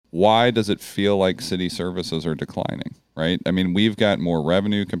why does it feel like city services are declining, right? I mean, we've got more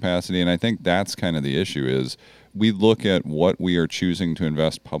revenue capacity, and I think that's kind of the issue is we look at what we are choosing to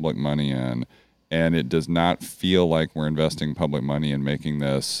invest public money in, and it does not feel like we're investing public money in making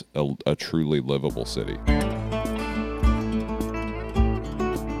this a truly livable city.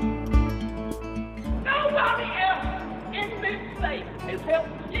 Nobody else in this state has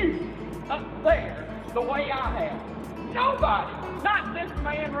helped you up there the way I have. Nobody. Not this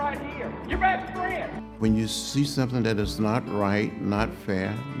man right here. Your best friend. When you see something that is not right, not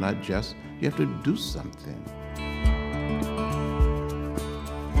fair, not just, you have to do something.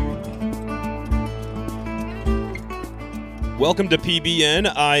 Welcome to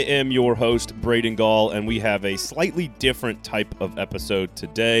PBN. I am your host, Braden Gall, and we have a slightly different type of episode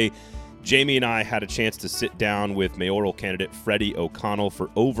today. Jamie and I had a chance to sit down with mayoral candidate Freddie O'Connell for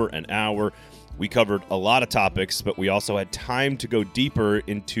over an hour. We covered a lot of topics, but we also had time to go deeper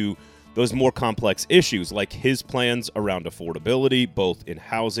into those more complex issues, like his plans around affordability, both in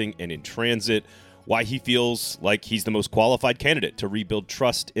housing and in transit, why he feels like he's the most qualified candidate to rebuild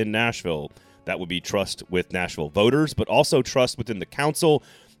trust in Nashville. That would be trust with Nashville voters, but also trust within the council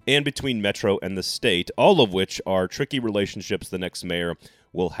and between Metro and the state, all of which are tricky relationships the next mayor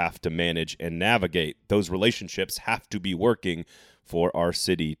will have to manage and navigate. Those relationships have to be working for our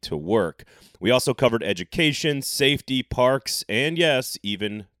city to work. We also covered education, safety, parks, and yes,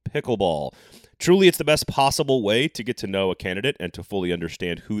 even pickleball. Truly, it's the best possible way to get to know a candidate and to fully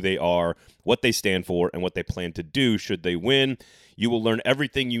understand who they are, what they stand for, and what they plan to do should they win. You will learn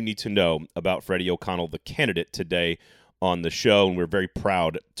everything you need to know about Freddie O'Connell, the candidate, today on the show, and we're very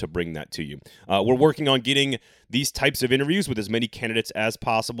proud to bring that to you. We're working on getting these types of interviews with as many candidates as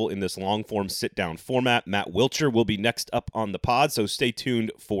possible in this long-form sit-down format. Matt Wiltshire will be next up on the pod, so stay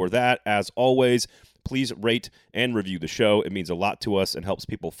tuned for that. As always, please rate and review the show. It means a lot to us and helps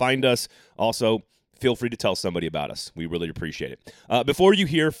people find us. Also, feel free to tell somebody about us. We really appreciate it. Before you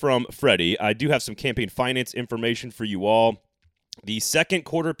hear from Freddie, I do have some campaign finance information for you all. The second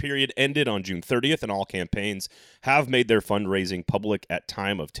quarter period ended on June 30th, and all campaigns have made their fundraising public at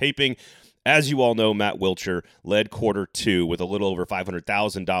time of taping. As you all know, Matt Wiltshire led quarter two with a little over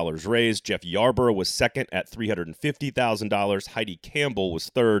 $500,000 raised. Jeff Yarborough was second at $350,000. Heidi Campbell was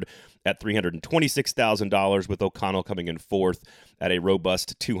third at $326,000, with O'Connell coming in fourth at a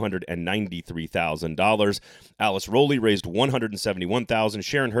robust $293,000. Alice Rowley raised $171,000.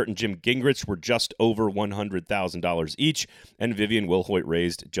 Sharon Hurt and Jim Gingrich were just over $100,000 each, and Vivian Wilhoit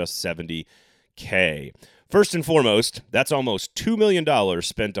raised just $70,000. First and foremost, that's almost $2 million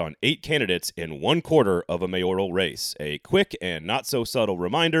spent on 8 candidates in one quarter of a mayoral race. A quick and not so subtle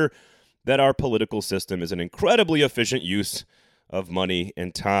reminder that our political system is an incredibly efficient use of money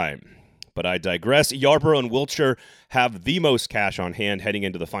and time. But I digress. Yarborough and Wiltshire have the most cash on hand heading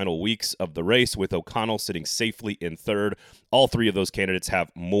into the final weeks of the race, with O'Connell sitting safely in third. All three of those candidates have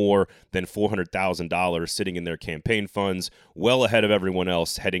more than $400,000 sitting in their campaign funds, well ahead of everyone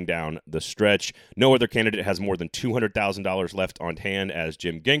else heading down the stretch. No other candidate has more than $200,000 left on hand, as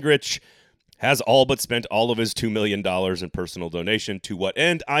Jim Gingrich has all but spent all of his $2 million in personal donation. To what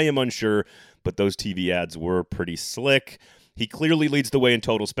end, I am unsure, but those TV ads were pretty slick. He clearly leads the way in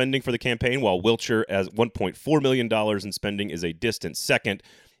total spending for the campaign, while Wiltshire, at $1.4 million in spending, is a distant second.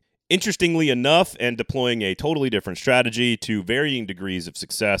 Interestingly enough, and deploying a totally different strategy to varying degrees of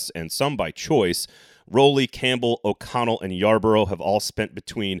success and some by choice, Rowley, Campbell, O'Connell, and Yarborough have all spent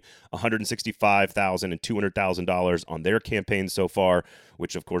between $165,000 and $200,000 on their campaigns so far,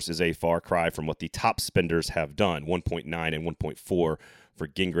 which of course is a far cry from what the top spenders have done, $1.9 and $1.4 for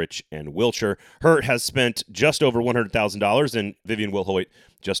Gingrich and Wiltshire. Hurt has spent just over $100,000, and Vivian Wilhoit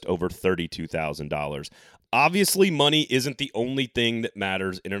just over $32,000. Obviously, money isn't the only thing that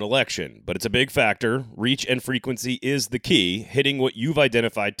matters in an election, but it's a big factor. Reach and frequency is the key, hitting what you've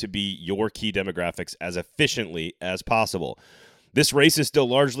identified to be your key demographics as efficiently as possible. This race is still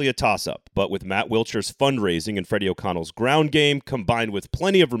largely a toss-up, but with Matt Wiltshire's fundraising and Freddie O'Connell's ground game, combined with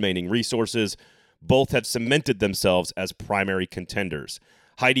plenty of remaining resources, both have cemented themselves as primary contenders.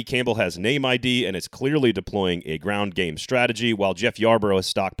 Heidi Campbell has name ID and is clearly deploying a ground game strategy, while Jeff Yarborough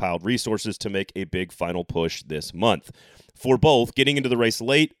has stockpiled resources to make a big final push this month. For both, getting into the race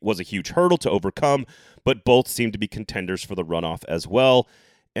late was a huge hurdle to overcome, but both seem to be contenders for the runoff as well.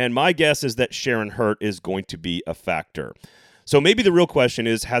 And my guess is that Sharon Hurt is going to be a factor. So maybe the real question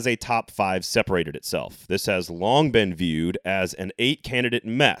is, has a top 5 separated itself? This has long been viewed as an 8-candidate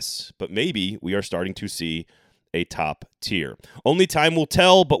mess, but maybe we are starting to see a top tier. Only time will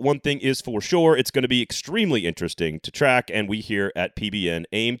tell, but one thing is for sure, it's going to be extremely interesting to track, and we here at PBN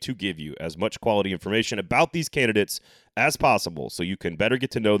aim to give you as much quality information about these candidates as possible so you can better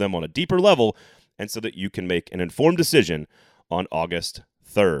get to know them on a deeper level and so that you can make an informed decision on August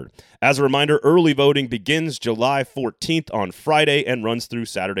 3rd. As a reminder, early voting begins July 14th on Friday and runs through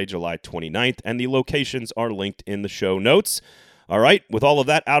Saturday, July 29th, and the locations are linked in the show notes. All right, with all of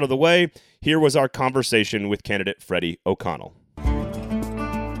that out of the way, here was our conversation with candidate Freddie O'Connell.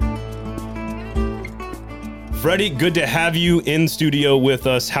 Freddie, good to have you in studio with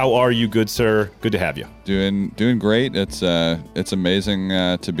us. How are you, good sir? Good to have you. Doing great. It's amazing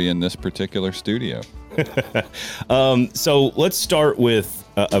to be in this particular studio. So let's start with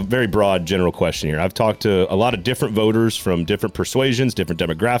a very broad general question here. I've talked to a lot of different voters from different persuasions, different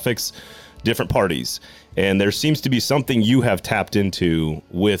demographics, different parties, and there seems to be something you have tapped into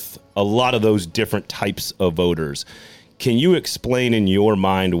with a lot of those different types of voters. Can you explain in your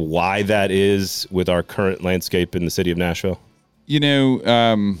mind why that is with our current landscape in the city of Nashville?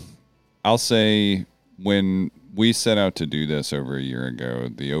 I'll say when we set out to do this over a year ago,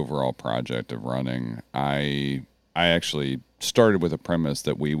 the overall project of running, I actually started with a premise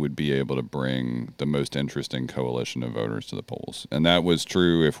that we would be able to bring the most interesting coalition of voters to the polls. And that was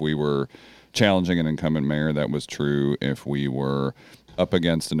true if we were challenging an incumbent mayor. That was true if we were up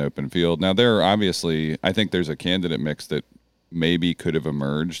against an open field. Now, I think there's a candidate mix that maybe could have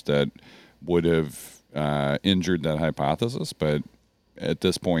emerged that would have injured that hypothesis, but at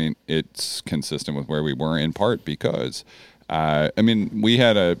this point, it's consistent with where we were, in part because, we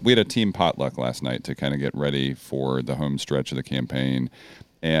had a team potluck last night to kind of get ready for the home stretch of the campaign,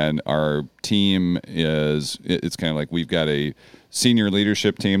 and our team it's kind of like we've got a senior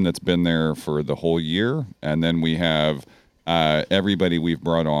leadership team that's been there for the whole year, and then we have everybody we've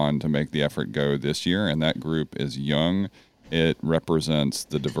brought on to make the effort go this year, and that group is young. It represents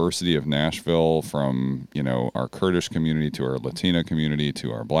the diversity of Nashville, from our Kurdish community to our Latino community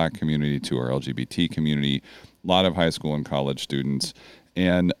to our Black community to our LGBT community. A lot of high school and college students,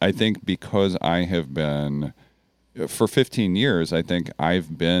 and I think because I have been for 15 years, I think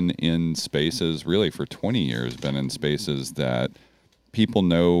I've been in spaces, really for 20 years, been in spaces that people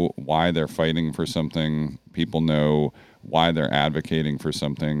know why they're fighting for something. People know why they're advocating for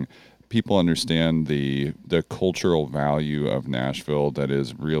something. People understand the cultural value of Nashville that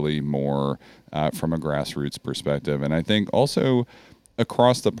is really more from a grassroots perspective. And I think also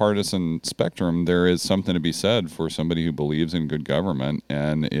across the partisan spectrum, there is something to be said for somebody who believes in good government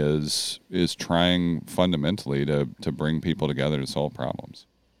and is trying fundamentally to bring people together to solve problems.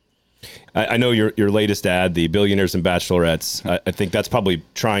 I know your latest ad, the Billionaires and Bachelorettes, I think that's probably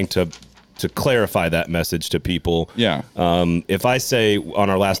trying to clarify that message to people. Yeah. If I say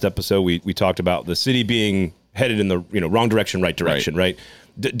on our last episode, we talked about the city being headed in the wrong direction, right direction, right?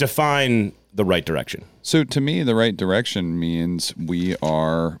 Define the right direction. So to me, the right direction means we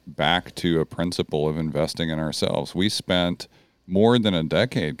are back to a principle of investing in ourselves. We spent more than a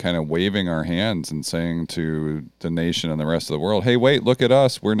decade kind of waving our hands and saying to the nation and the rest of the world, hey, wait, look at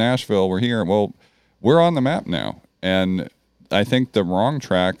us. We're Nashville. We're here. Well, we're on the map now. And I think the wrong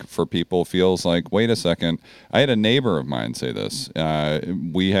track for people feels like, wait a second. I had a neighbor of mine say this.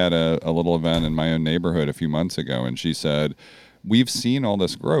 We had a little event in my own neighborhood a few months ago, and she said, we've seen all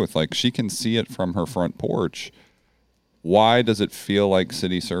this growth. Like, she can see it from her front porch. Why does it feel like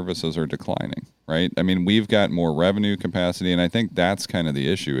city services are declining, right? I mean, we've got more revenue capacity, and I think that's kind of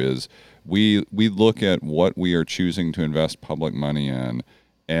the issue is we look at what we are choosing to invest public money in,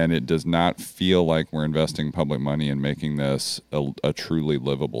 and it does not feel like we're investing public money in making this a truly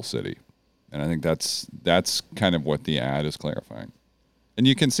livable city. And I think that's kind of what the ad is clarifying. And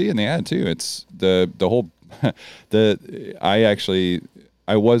you can see in the ad too, it's the whole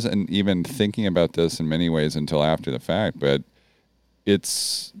I wasn't even thinking about this in many ways until after the fact, but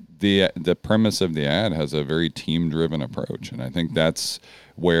it's the premise of the ad has a very team-driven approach, and I think that's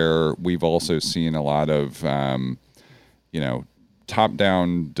where we've also seen a lot of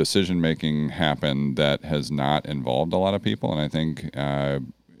top-down decision-making happen that has not involved a lot of people. And I think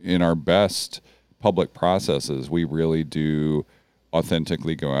in our best public processes, we really do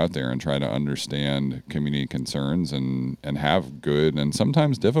authentically go out there and try to understand community concerns and have good and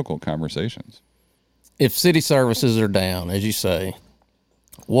sometimes difficult conversations. If city services are down, as you say,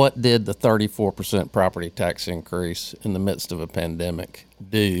 what did the 34% property tax increase in the midst of a pandemic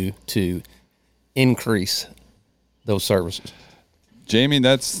do to increase those services? Jamie,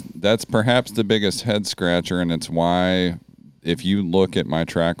 that's perhaps the biggest head scratcher, and it's why if you look at my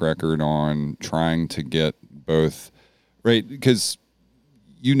track record on trying to get both, right, because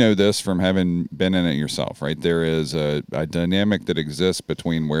you know this from having been in it yourself, right? There is a dynamic that exists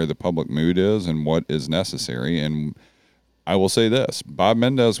between where the public mood is and what is necessary. And I will say this, Bob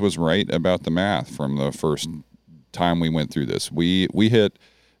Mendez was right about the math from the first time we went through this. We hit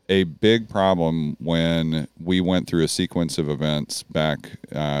a big problem when we went through a sequence of events back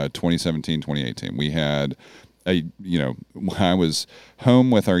 2017, 2018. We had I was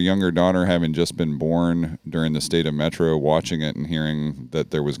home with our younger daughter having just been born during the state of Metro, watching it and hearing that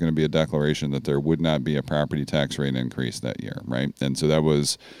there was going to be a declaration that there would not be a property tax rate increase that year, right? And so that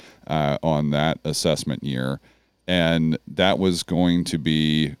was on that assessment year. And that was going to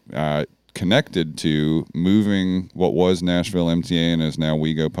be connected to moving what was Nashville MTA and is now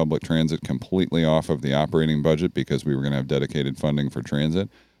WeGo Public Transit completely off of the operating budget because we were going to have dedicated funding for transit.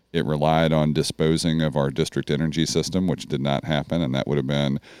 It relied on disposing of our district energy system, which did not happen, and that would have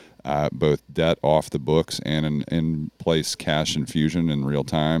been both debt off the books and an in-place cash infusion in real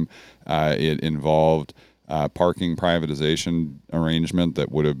time. It involved parking privatization arrangement that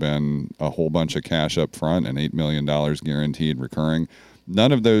would have been a whole bunch of cash up front and $8 million guaranteed recurring.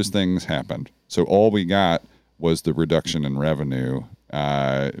 None of those things happened. So all we got was the reduction in revenue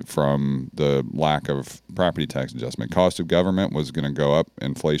from the lack of property tax adjustment. Cost of government was going to go up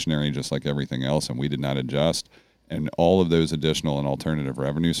inflationary just like everything else, and we did not adjust. And all of those additional and alternative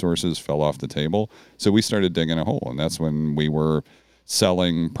revenue sources fell off the table. So we started digging a hole, and that's when we were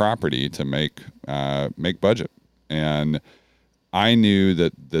selling property to make budget. And I knew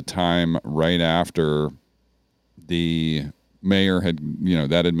that the time right after the mayor had,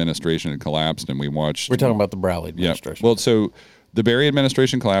 that administration had collapsed, and we watched. We're talking about the Browley administration. Yeah. Well, so the Berry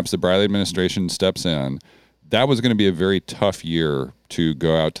administration collapsed, the Browley administration steps in. That was going to be a very tough year to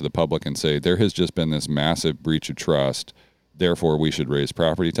go out to the public and say, there has just been this massive breach of trust, therefore we should raise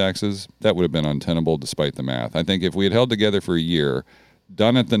property taxes. That would have been untenable despite the math. I think if we had held together for a year,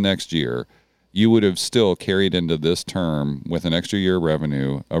 done it the next year, you would have still carried into this term with an extra year of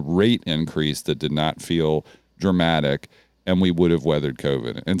revenue, a rate increase that did not feel dramatic, and we would have weathered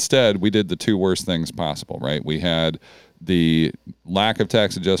COVID. Instead, we did the two worst things possible, right? We had the lack of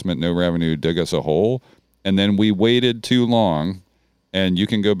tax adjustment, no revenue, dig us a hole, and then we waited too long. And you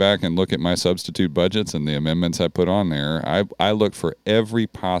can go back and look at my substitute budgets and the amendments I put on there. I looked for every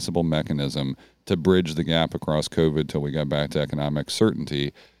possible mechanism to bridge the gap across COVID till we got back to economic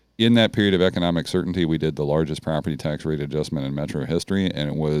certainty. In that period of economic certainty, we did the largest property tax rate adjustment in Metro history, and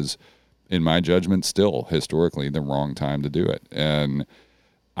it was, in my judgment, still historically the wrong time to do it. And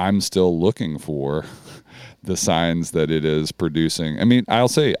I'm still looking for the signs that it is producing. I mean, I'll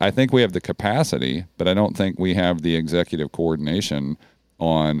say, I think we have the capacity, but I don't think we have the executive coordination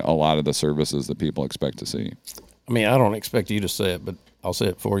on a lot of the services that people expect to see. I mean, I don't expect you to say it, but I'll say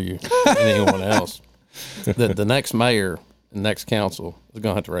it for you and anyone else. The next mayor and next council is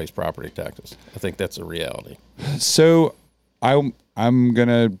going to have to raise property taxes. I think that's a reality. So I'm going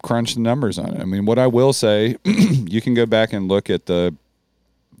to crunch the numbers on it. I mean, what I will say, you can go back and look at the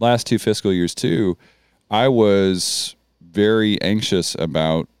last two fiscal years too. I was very anxious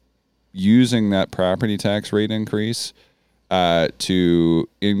about using that property tax rate increase to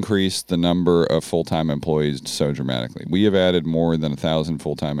increase the number of full-time employees so dramatically. We have added more than 1,000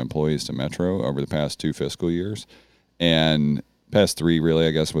 full-time employees to Metro over the past two fiscal years, and past three, really,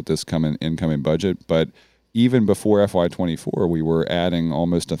 I guess, with this incoming budget. But even before FY24, we were adding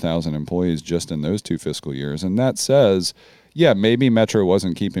almost 1,000 employees just in those two fiscal years. And that says, yeah, maybe Metro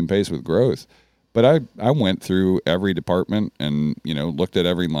wasn't keeping pace with growth, but I went through every department and, looked at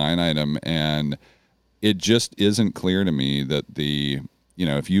every line item, and it just isn't clear to me that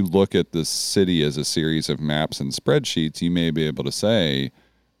if you look at the city as a series of maps and spreadsheets, you may be able to say,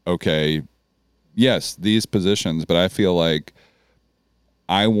 okay, yes, these positions, but I feel like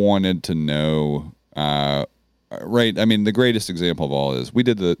I wanted to know, right. I mean, the greatest example of all is we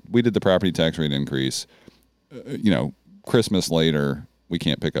did the property tax rate increase, Christmas later, we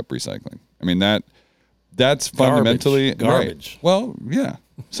can't pick up recycling. I mean, that's fundamentally garbage. Right. Well, yeah.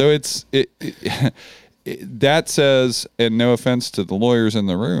 So that says, and no offense to the lawyers in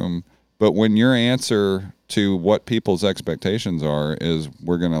the room, but when your answer to what people's expectations are is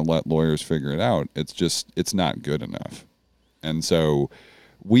we're going to let lawyers figure it out, it's not good enough. And so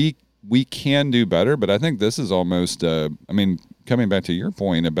we can do better, but I think this is almost, coming back to your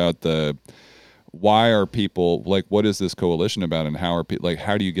point about why are people, like, what is this coalition about, and how are people, like,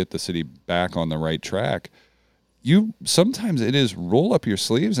 how do you get the city back on the right track? Sometimes it is roll up your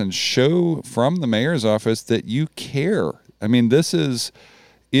sleeves and show from the mayor's office that you care. I mean, it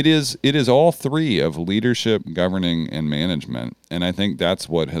is all three of leadership, governing, and management. And I think that's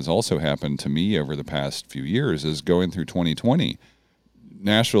what has also happened to me over the past few years is going through 2020.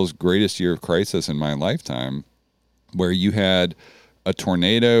 Nashville's greatest year of crisis in my lifetime, where you had a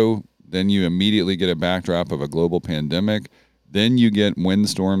tornado, then you immediately get a backdrop of a global pandemic. Then you get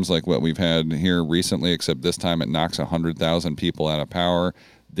windstorms like what we've had here recently, except this time it knocks 100,000 people out of power.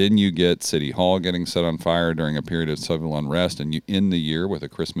 Then you get City Hall getting set on fire during a period of civil unrest, and you end the year with a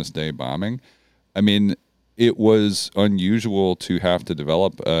Christmas Day bombing. I mean, it was unusual to have to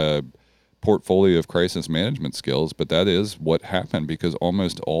develop a portfolio of crisis management skills, but that is what happened because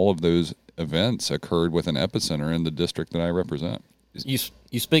almost all of those events occurred with an epicenter in the district that I represent.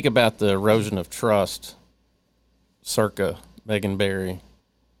 You speak about the erosion of trust circa Megan Barry,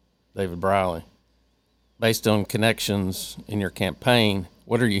 David Briley. Based on connections in your campaign,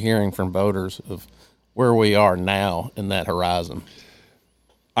 what are you hearing from voters of where we are now in that horizon?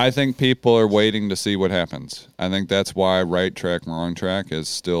 I think people are waiting to see what happens. I think that's why right track, wrong track is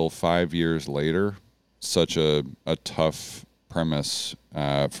still 5 years later such a tough premise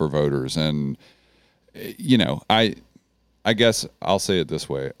for voters. And, you know, I guess I'll say it this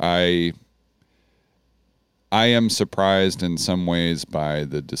way. I am surprised in some ways by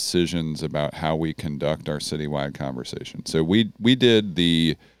the decisions about how we conduct our citywide conversation. So we did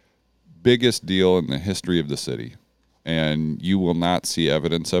the biggest deal in the history of the city, and you will not see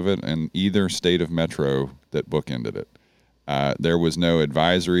evidence of it in either state of metro that bookended it. There was no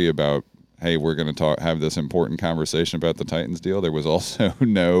advisory about, hey, we're going to have this important conversation about the Titans deal. There was also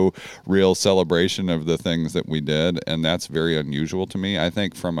no real celebration of the things that we did, and that's very unusual to me. I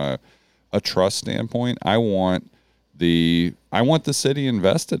think from a trust standpoint, I want the city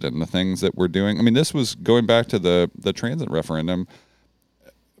invested in the things that we're doing. I mean, this was going back to the transit referendum.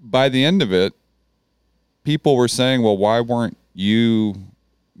 By the end of it, people were saying, well, why weren't you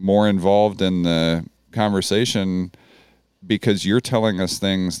more involved in the conversation? Because you're telling us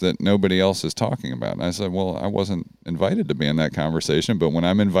things that nobody else is talking about. And I said, well, I wasn't invited to be in that conversation, but when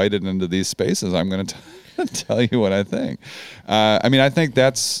I'm invited into these spaces, I'm going to tell you what I think. I mean, I think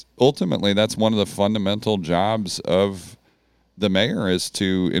that's ultimately one of the fundamental jobs of the mayor is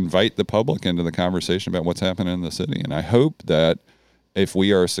to invite the public into the conversation about what's happening in the city. And I hope that if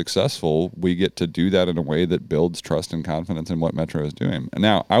we are successful, we get to do that in a way that builds trust and confidence in what Metro is doing. And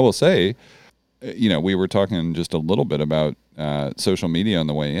now I will say, you know, we were talking just a little bit about social media on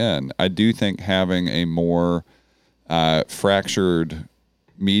the way in. I do think having a more fractured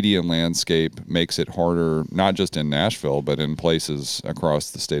media landscape makes it harder, not just in Nashville, but in places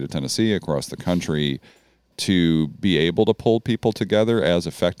across the state of Tennessee, across the country, to be able to pull people together as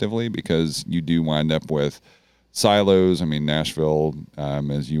effectively, because you do wind up with silos. I mean, Nashville,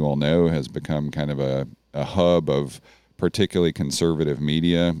 as you all know, has become kind of a hub of particularly conservative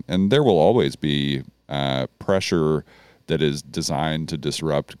media, and there will always be pressure that is designed to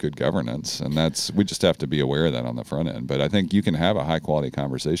disrupt good governance, and we just have to be aware of that on the front end. But I think you can have a high quality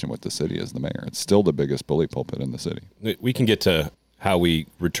conversation with the city as the mayor. It's still the biggest bully pulpit in the city. We can get to how do we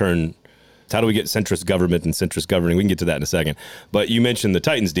get centrist government and centrist governing. We can get to that in a second. But you mentioned the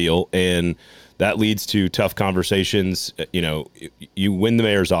Titans deal, and that leads to tough conversations. You know, you win the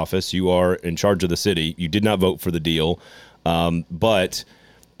mayor's office. You are in charge of the city. You did not vote for the deal. But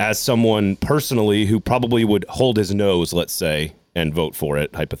as someone personally who probably would hold his nose, let's say, and vote for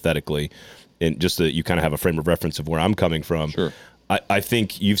it, hypothetically, and just so that you kind of have a frame of reference of where I'm coming from. Sure. I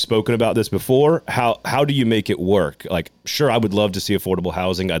think you've spoken about this before. How do you make it work? Like, sure, I would love to see affordable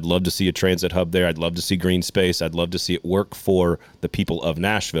housing. I'd love to see a transit hub there. I'd love to see green space. I'd love to see it work for the people of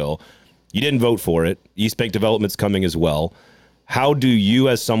Nashville. You didn't vote for it. East Bank Development's coming as well. How do you,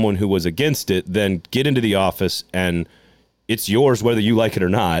 as someone who was against it, then get into the office and it's yours whether you like it or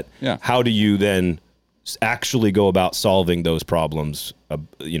not? Yeah. How do you then actually go about solving those problems,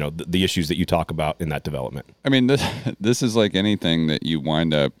 the issues that you talk about in that development? I mean, this is like anything that you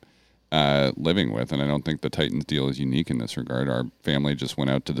wind up living with, and I don't think the Titans deal is unique in this regard. Our family just went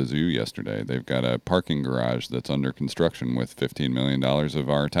out to the zoo yesterday. They've got a parking garage that's under construction with $15 million of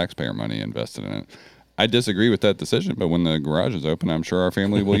our taxpayer money invested in it. I disagree with that decision, but when the garage is open, I'm sure our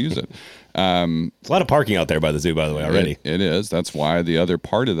family will use it. It's a lot of parking out there by the zoo, by the way, already. It is. That's why the other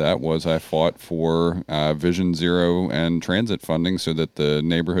part of that was I fought for Vision Zero and transit funding so that the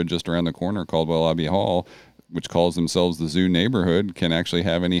neighborhood just around the corner, Caldwell Abbey Hall, which calls themselves the zoo neighborhood, can actually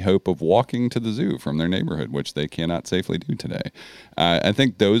have any hope of walking to the zoo from their neighborhood, which they cannot safely do today. I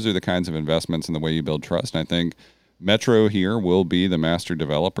think those are the kinds of investments in the way you build trust. And I think Metro here will be the master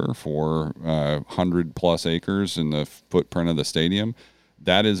developer for 100-plus acres in the footprint of the stadium.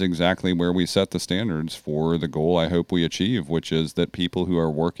 That is exactly where we set the standards for the goal I hope we achieve, which is that people who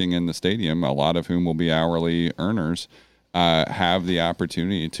are working in the stadium, a lot of whom will be hourly earners, have the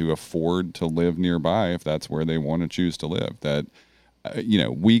opportunity to afford to live nearby if that's where they want to choose to live. That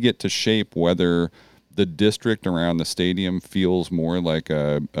we get to shape whether the district around the stadium feels more like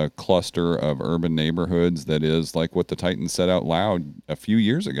a cluster of urban neighborhoods that is like what the Titans said out loud a few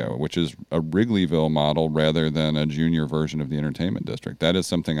years ago, which is a Wrigleyville model rather than a junior version of the entertainment district. That is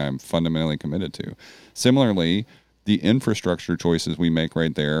something I'm fundamentally committed to. Similarly, the infrastructure choices we make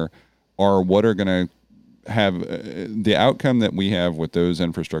right there are what are going to have the outcome that we have with those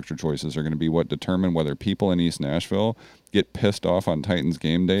infrastructure choices are going to be what determine whether people in East Nashville get pissed off on Titans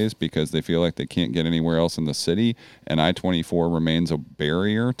game days because they feel like they can't get anywhere else in the city and I-24 remains a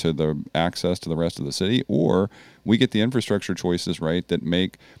barrier to the access to the rest of the city, or we get the infrastructure choices right that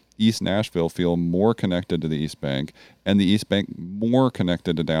make East Nashville feel more connected to the East Bank and the East Bank more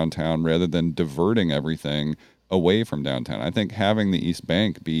connected to downtown rather than diverting everything away from downtown. I think having the East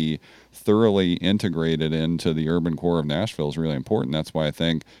Bank be thoroughly integrated into the urban core of Nashville is really important. That's why I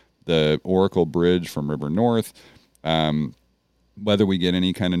think the Oracle Bridge from River North, whether we get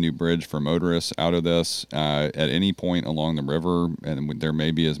any kind of new bridge for motorists out of this at any point along the river, and there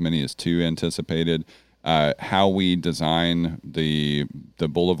may be as many as 2 anticipated, how we design the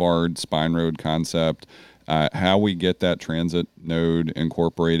Boulevard Spine Road concept, how we get that transit node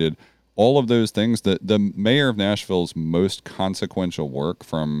incorporated, all of those things, that the mayor of Nashville's most consequential work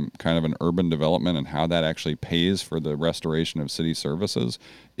from kind of an urban development and how that actually pays for the restoration of city services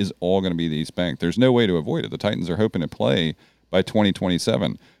is all going to be the East Bank. There's no way to avoid it. The Titans are hoping to play by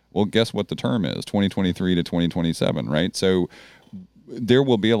 2027. Well, guess what the term is? 2023 to 2027, right? So there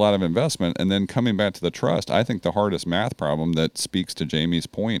will be a lot of investment. And then coming back to the trust, I think the hardest math problem that speaks to Jamie's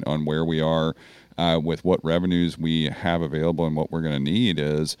point on where we are with what revenues we have available and what we're going to need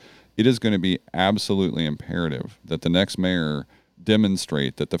is it is going to be absolutely imperative that the next mayor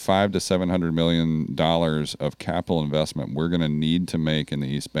demonstrate that the $500 to $700 million of capital investment we're going to need to make in the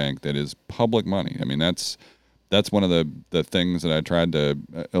East Bank that is public money. I mean, that's one of the things that I tried to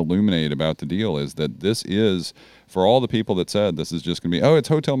illuminate about the deal is that this is, for all the people that said this is just going to be, it's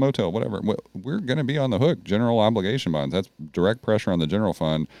hotel, motel, whatever, we're going to be on the hook. General obligation bonds, that's direct pressure on the general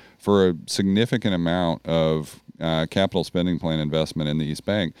fund for a significant amount of capital spending plan investment in the East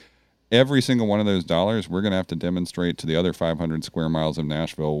Bank. Every single one of those dollars, we're going to have to demonstrate to the other 500 square miles of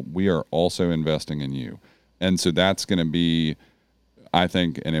Nashville, we are also investing in you. And so that's going to be, I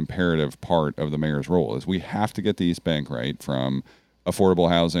think, an imperative part of the mayor's role is we have to get the East Bank right, from affordable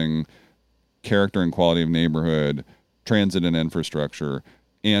housing, character and quality of neighborhood, transit and infrastructure,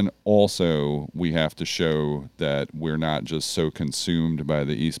 and also we have to show that we're not just so consumed by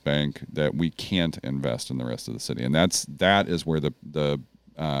the East Bank that we can't invest in the rest of the city. And that is where the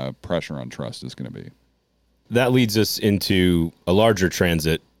pressure on trust is going to be. That leads us into a larger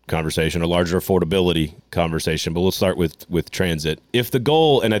transit conversation, a larger affordability conversation, but we'll start with transit. If the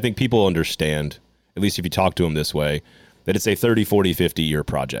goal, and I think people understand, at least if you talk to them this way, that it's a 30, 40, 50 year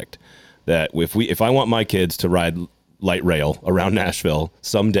project, that if I want my kids to ride light rail around Nashville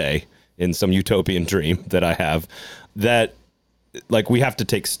someday in some utopian dream that I have, that like we have to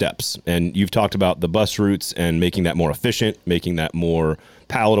take steps. And you've talked about the bus routes and making that more efficient, making that more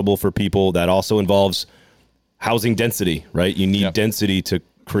palatable for people. That also involves housing density, right? You need density to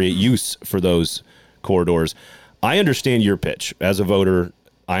create use for those corridors. I understand your pitch as a voter.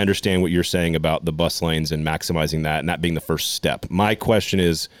 I understand what you're saying about the bus lanes and maximizing that and that being the first step. My question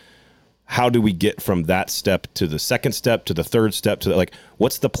is, how do we get from that step to the second step to the third step to like,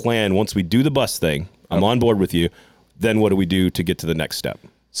 what's the plan once we do the bus thing? I'm on board with you. Then what do we do to get to the next step?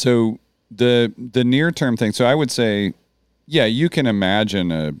 So the near term thing. So I would say, yeah, you can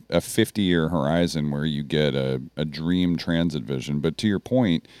imagine a 50-year horizon where you get a dream transit vision. But to your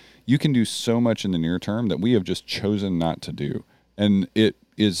point, you can do so much in the near term that we have just chosen not to do. And it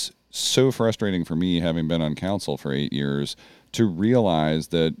is so frustrating for me, having been on council for 8 years, to realize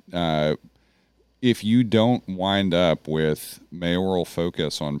that if you don't wind up with mayoral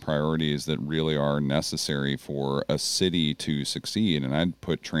focus on priorities that really are necessary for a city to succeed, and I'd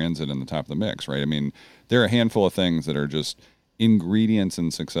put transit in the top of the mix, right? I mean, there are a handful of things that are just ingredients in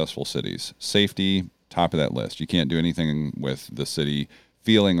successful cities. Safety, top of that list. You can't do anything with the city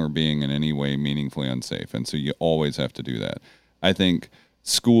feeling or being in any way meaningfully unsafe, and so you always have to do that. I think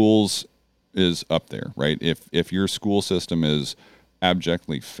schools is up there, right? If your school system is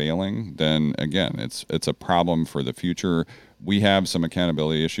abjectly failing, then again, it's a problem for the future. We have some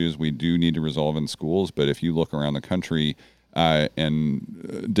accountability issues we do need to resolve in schools, but if you look around the country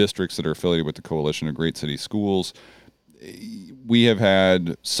and districts that are affiliated with the Coalition of Great City Schools, we have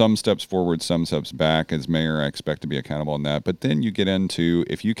had some steps forward, some steps back. As mayor, I expect to be accountable on that. But then you get into,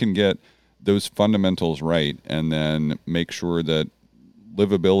 if you can get those fundamentals right and then make sure that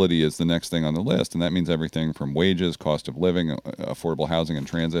livability is the next thing on the list, and that means everything from wages, cost of living, affordable housing, and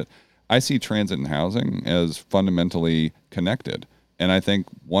transit. I see transit and housing as fundamentally connected. And I think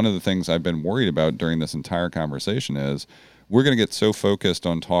one of the things I've been worried about during this entire conversation is we're going to get so focused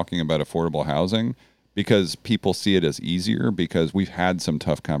on talking about affordable housing because people see it as easier because we've had some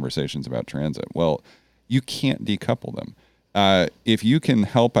tough conversations about transit. Well, you can't decouple them. If you can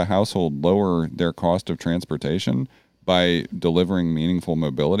help a household lower their cost of transportation by delivering meaningful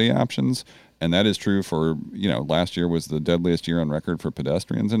mobility options, and that is true for, last year was the deadliest year on record for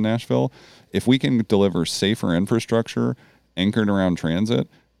pedestrians in Nashville. If we can deliver safer infrastructure anchored around transit,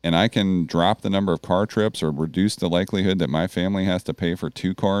 and I can drop the number of car trips or reduce the likelihood that my family has to pay for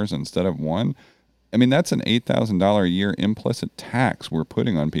 2 cars instead of 1, I mean, that's an $8,000 a year implicit tax we're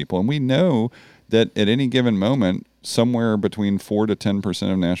putting on people. And we know that at any given moment, somewhere between 4 to 10%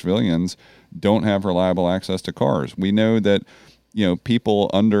 of Nashvillians don't have reliable access to cars. We know that,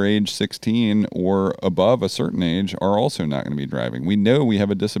 people under age 16 or above a certain age are also not going to be driving. We know we have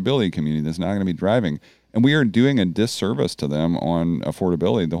a disability community that's not going to be driving. And we are doing a disservice to them on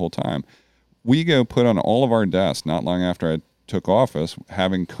affordability the whole time. We go put on all of our desks, not long after I took office,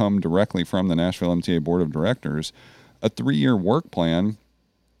 having come directly from the Nashville MTA Board of Directors, a 3-year work plan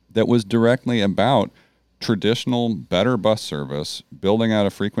that was directly about traditional, better bus service, building out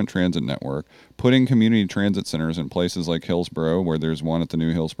a frequent transit network, putting community transit centers in places like Hillsborough, where there's one at the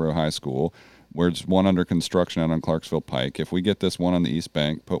new Hillsborough High School, where there's one under construction out on Clarksville Pike. If we get this one on the East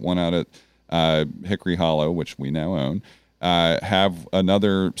Bank, put one out at Hickory Hollow, which we now own, have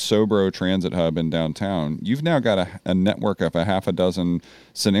another Sobro transit hub in downtown, you've now got a network of a half a dozen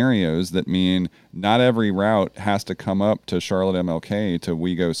scenarios that mean not every route has to come up to Charlotte MLK to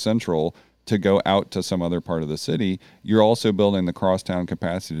WeGo Central to go out to some other part of the city. You're also building the crosstown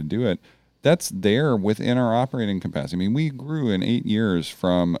capacity to do it. That's there within our operating capacity. I mean, we grew in 8 years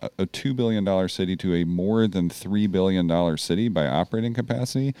from a $2 billion city to a more than $3 billion city by operating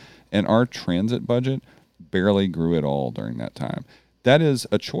capacity, and our transit budget barely grew at all during that time. That is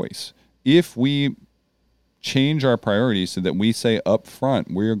a choice. If we change our priorities so that we say up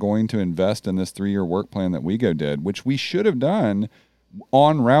front, we're going to invest in this 3-year work plan that WeGo did, which we should have done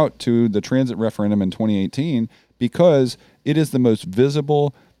en route to the transit referendum in 2018, because it is the most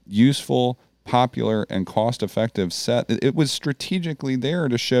visible, useful, popular, and cost-effective set. It was strategically there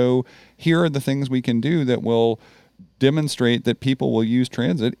to show, here are the things we can do that will demonstrate that people will use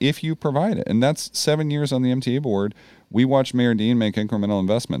transit if you provide it. And that's 7 years on the MTA board. We watched Mayor Dean make incremental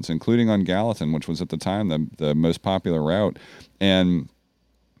investments, including on Gallatin, which was at the time the most popular route. And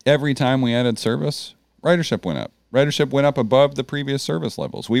every time we added service, ridership went up. Ridership went up above the previous service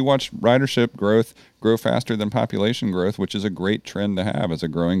levels. We watched ridership growth grow faster than population growth, which is a great trend to have as a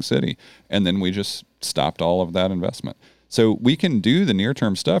growing city. And then we just stopped all of that investment. So we can do the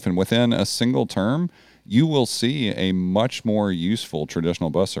near-term stuff, and within a single term, you will see a much more useful traditional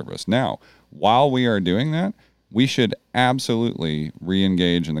bus service. Now, while we are doing that, we should absolutely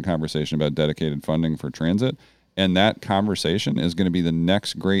re-engage in the conversation about dedicated funding for transit. And that conversation is going to be the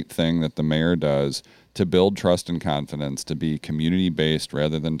next great thing that the mayor does to build trust and confidence, to be community-based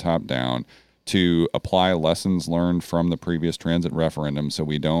rather than top-down, to apply lessons learned from the previous transit referendum so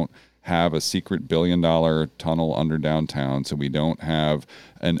we don't have a secret $1 billion tunnel under downtown, so we don't have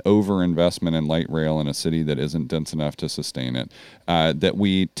an overinvestment in light rail in a city that isn't dense enough to sustain it, that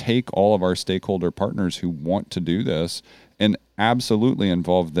we take all of our stakeholder partners who want to do this and absolutely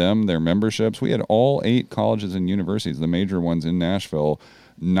involve them, their memberships. We had all 8 colleges and universities, the major ones in Nashville,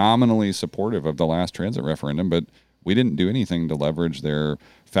 nominally supportive of the last transit referendum, but we didn't do anything to leverage their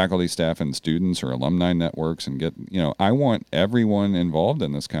faculty, staff, and students or alumni networks and get, I want everyone involved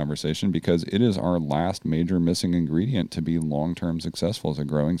in this conversation because it is our last major missing ingredient to be long-term successful as a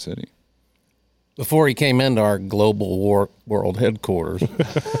growing city. Before he came into our global world headquarters,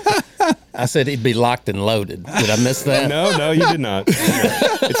 I said he'd be locked and loaded. Did I miss that? No, you did not.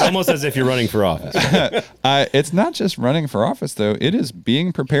 It's almost as if you're running for office. It's not just running for office, though. It is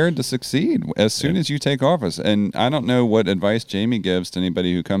being prepared to succeed as soon as you take office. And I don't know what advice Jamie gives to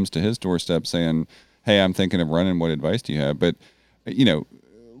anybody who comes to his doorstep saying, hey, I'm thinking of running. What advice do you have? But,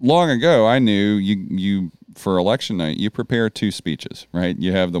 long ago, I knew you for election night, you prepare 2 speeches, right?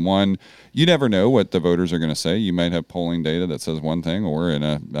 You have the one, you never know what the voters are going to say. You might have polling data that says one thing, or in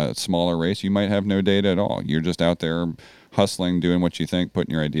a smaller race, you might have no data at all. You're just out there hustling, doing what you think,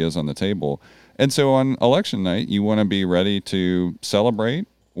 putting your ideas on the table. And so on election night, you want to be ready to celebrate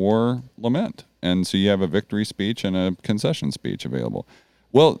or lament. And so you have a victory speech and a concession speech available.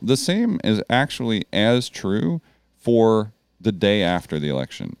 Well, the same is actually as true for the day after the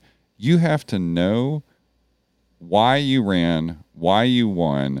election. You have to know why you ran, why you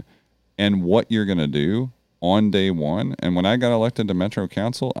won, and what you're going to do on day one. And when I got elected to Metro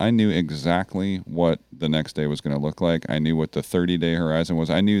Council, I knew exactly what the next day was going to look like. I knew what the 30-day horizon was.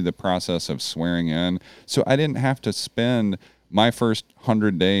 I knew the process of swearing in. So I didn't have to spend my first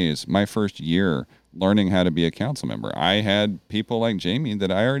 100 days, my first year, learning how to be a council member. I had people like Jamie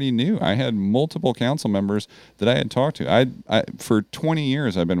that I already knew. I had multiple council members that I had talked to. I for 20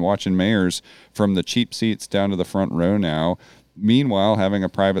 years, I've been watching mayors from the cheap seats down to the front row now. Meanwhile, having a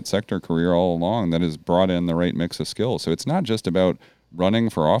private sector career all along that has brought in the right mix of skills. So it's not just about running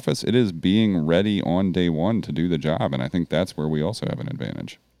for office. It is being ready on day one to do the job. And I think that's where we also have an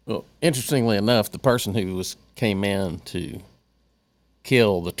advantage. Well, interestingly enough, the person who came in to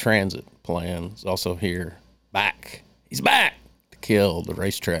kill the transit plan is also here back. He's back to kill the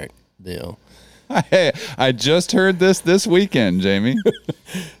racetrack deal. Hey, I just heard this weekend, Jamie.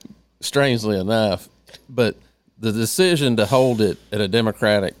 Strangely enough, but the decision to hold it at a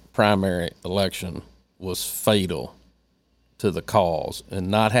Democratic primary election was fatal to the cause, and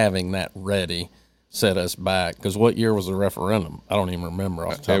not having that ready set us back. Because what year was the referendum? I don't even remember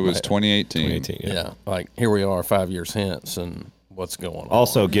off the top It of my was head. 2018. Yeah, like here we are 5 years hence, and what's going on?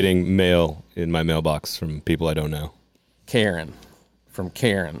 Also getting mail in my mailbox from people I don't know. Karen, from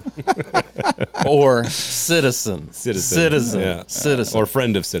Karen, or Citizen, Yeah. Citizen, Or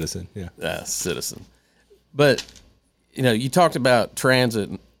friend of Citizen. Yeah. Citizen. But you talked about transit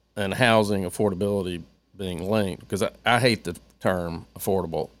and housing affordability being linked, because I hate the term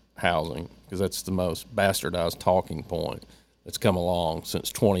affordable housing, because that's the most bastardized talking point that's come along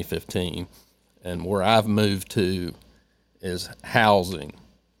since 2015. And where I've moved to is housing.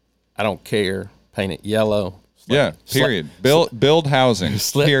 I don't care. Paint it yellow. Yeah, period. Build housing,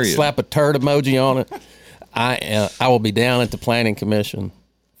 period. Slap a turd emoji on it. I will be down at the planning commission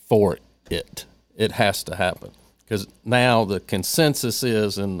for it. It has to happen, because now the consensus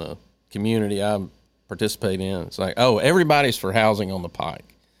is in the community I participate in. It's like, oh, everybody's for housing on the pike.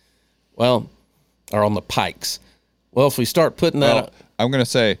 Well, or on the pikes. Well, if we start putting that up, I'm going to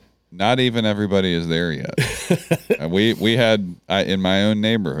say not even everybody is there yet. We had in my own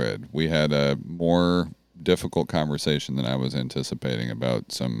neighborhood, we had a more difficult conversation than I was anticipating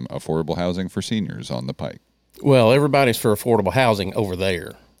about some affordable housing for seniors on the pike. well, everybody's for affordable housing over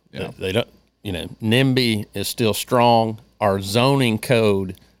there. Yeah. They don't, NIMBY is still strong. Our zoning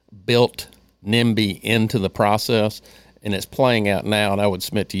code built NIMBY into the process, and it's playing out now. And I would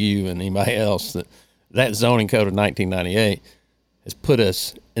submit to you and anybody else that zoning code of 1998 has put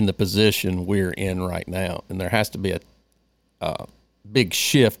us in the position we're in right now. And there has to be a big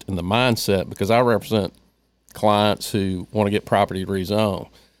shift in the mindset, because I represent clients who want to get property rezoned.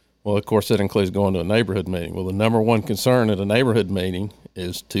 Well, of course, that includes going to a neighborhood meeting. Well, the number one concern at a neighborhood meeting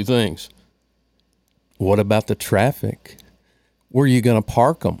is two things. What about the traffic? Where are you going to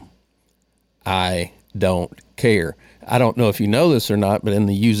park them? I don't care. I don't know if you know this or not, but in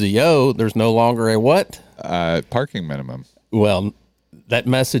the UZO, there's no longer a what? Parking minimum. Well, that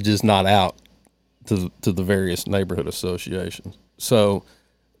message is not out to the various neighborhood associations. So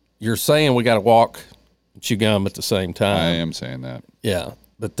you're saying we got to walk and chew gum at the same time. I am saying that. Yeah,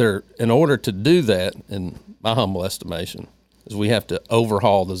 but in order to do that, in my humble estimation, is we have to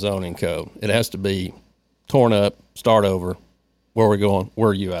overhaul the zoning code. It has to be torn up, start over. Where are we going? Where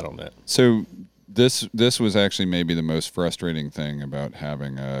are you at on that? So this was actually maybe the most frustrating thing about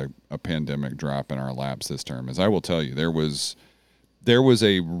having a pandemic drop in our laps this term. Is I will tell you, there was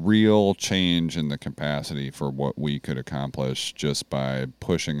a real change in the capacity for what we could accomplish just by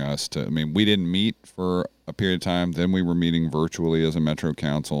pushing us to. I mean, we didn't meet for a period of time. Then we were meeting virtually as a Metro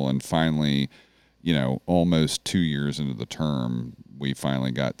Council, and finally, almost 2 years into the term, we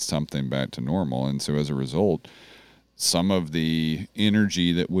finally got something back to normal. And so as a result, some of the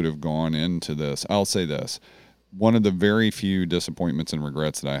energy that would have gone into this, I'll say this. One of the very few disappointments and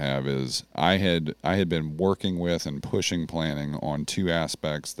regrets that I have is I had been working with and pushing planning on two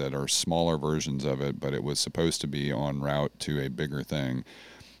aspects that are smaller versions of it, but it was supposed to be en route to a bigger thing.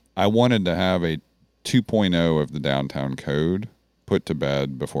 I wanted to have a 2.0 of the downtown code put to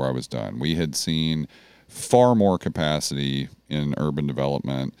bed before I was done. We had seen far more capacity in urban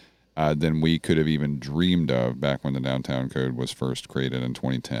development than we could have even dreamed of back when the downtown code was first created in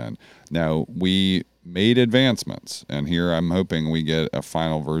 2010. Now, we made advancements, and here I'm hoping we get a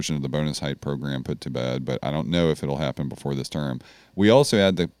final version of the bonus height program put to bed, but I don't know if it'll happen before this term. We also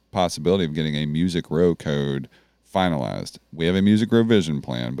had the possibility of getting a Music Row code finalized. We have a Music Row vision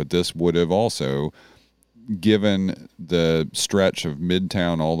plan, but this would have also given the stretch of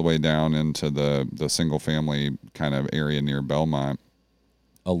Midtown all the way down into the single family kind of area near Belmont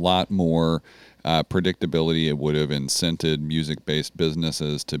a lot more predictability. It would have incented music-based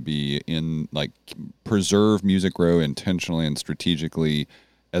businesses to be preserve Music Row intentionally and strategically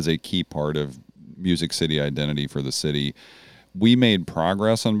as a key part of Music City identity for the city. We made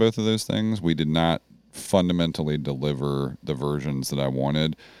progress on both of those things. We did not fundamentally deliver the versions that I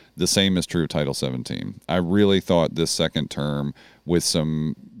wanted. The same is true of Title 17. I really thought this second term, with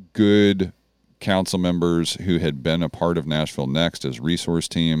some good council members who had been a part of Nashville Next as resource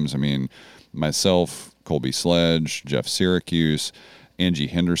teams, I mean, myself, Colby Sledge, Jeff Syracuse, Angie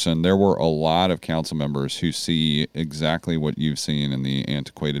Henderson, there were a lot of council members who see exactly what you've seen in the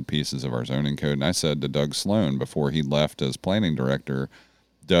antiquated pieces of our zoning code. And I said to Doug Sloan before he left as planning director,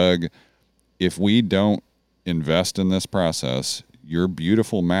 Doug, if we don't invest in this process, your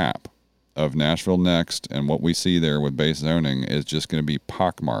beautiful map of Nashville Next and what we see there with base zoning is just going to be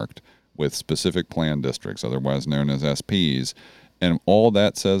pockmarked with specific plan districts, otherwise known as SPs. And all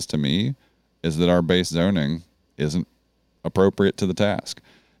that says to me is that our base zoning isn't appropriate to the task.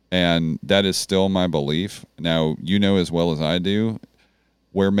 And that is still my belief. Now, you know as well as I do,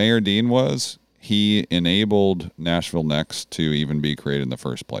 where Mayor Dean was, he enabled Nashville Next to even be created in the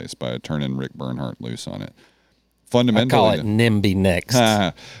first place by turning Rick Bernhardt loose on it. Fundamentally, I call it NIMBY Next.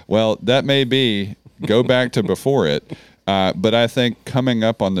 Well, that may be. Go back to before it. But I think coming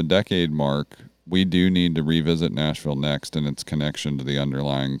up on the decade mark, we do need to revisit Nashville Next and its connection to the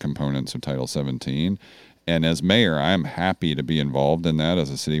underlying components of Title 17. And as mayor, I am happy to be involved in that as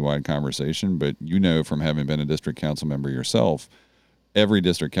a citywide conversation. But you know, from having been a district council member yourself, every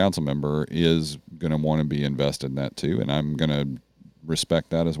district council member is going to want to be invested in that too. And I'm going to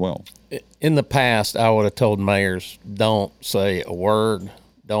respect that as well. In the past, I would have told mayors, don't say a word.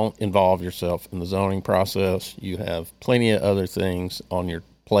 Don't involve yourself in the zoning process. You have plenty of other things on your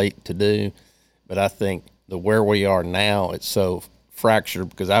plate to do. But I think where we are now, it's so fractured,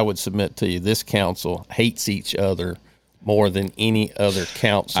 because I would submit to you, this council hates each other more than any other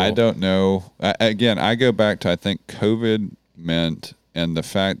council. I don't know. Again, I go back to, I think COVID meant, and the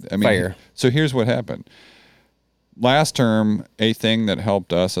fact, I mean, Fair. So here's what happened. Last term, a thing that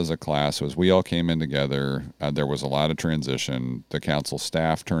helped us as a class was we all came in together. There was a lot of transition. The council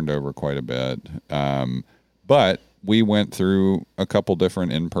staff turned over quite a bit. But we went through a couple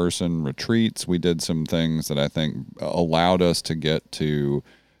different in-person retreats. We did some things that I think allowed us to get to,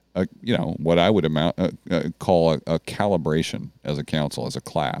 what I would call a calibration as a council, as a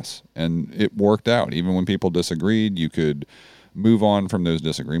class. And it worked out. Even when people disagreed, you could move on from those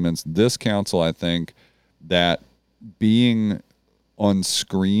disagreements. This council, I think that being on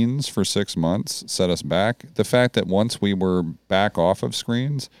screens for 6 months set us back. The fact that once we were back off of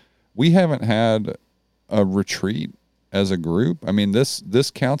screens, we haven't had a retreat as a group. I mean,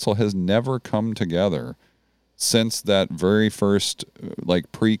 this council has never come together since that very first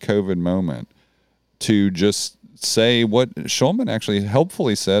pre-COVID moment to just say what Schulman actually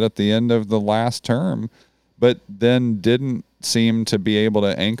helpfully said at the end of the last term, but then didn't seem to be able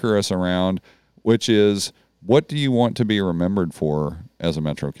to anchor us around, which is, what do you want to be remembered for as a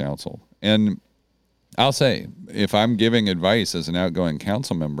Metro Council? And I'll say, if I'm giving advice as an outgoing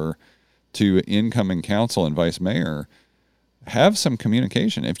council member to incoming council and vice mayor, have some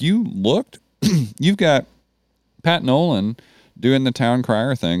communication. If you looked, you've got Pat Nolan doing the town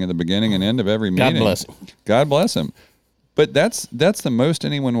crier thing at the beginning and end of every meeting. God bless him. God bless him. But that's the most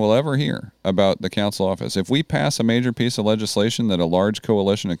anyone will ever hear about the council office. If we pass a major piece of legislation that a large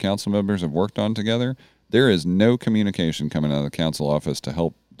coalition of council members have worked on together, there is no communication coming out of the council office to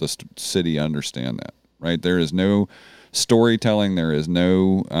help the city understand that, right? There is no storytelling. There is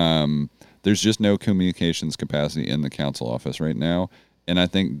no, there's just no communications capacity in the council office right now. And I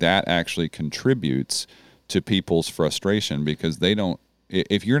think that actually contributes to people's frustration, because they don't,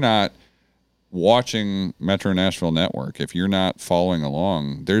 if you're not watching Metro Nashville Network, if you're not following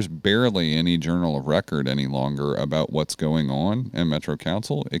along, there's barely any journal of record any longer about what's going on in Metro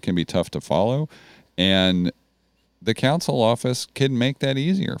Council. It can be tough to follow. And the council office can make that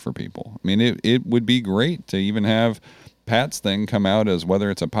easier for people. I mean, it would be great to even have Pat's thing come out as, whether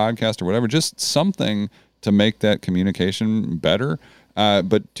it's a podcast or whatever, just something to make that communication better.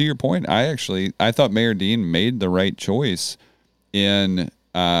 But to your point, I thought Mayor Dean made the right choice in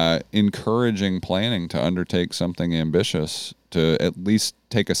encouraging planning to undertake something ambitious to at least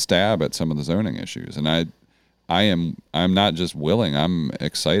take a stab at some of the zoning issues. And I'm not just willing, I'm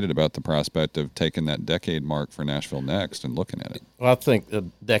excited about the prospect of taking that decade mark for Nashville Next and looking at it. Well, I think a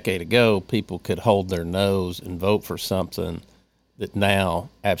decade ago, people could hold their nose and vote for something that now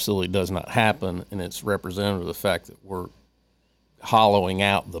absolutely does not happen. And it's representative of the fact that we're hollowing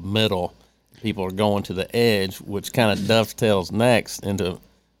out the middle. People are going to the edge, which kind of dovetails next into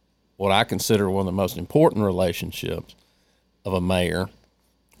what I consider one of the most important relationships of a mayor,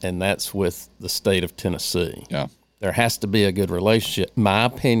 and that's with the state of Tennessee. Yeah. There has to be a good relationship, my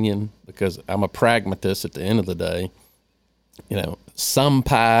opinion, because I'm a pragmatist at the end of the day. Some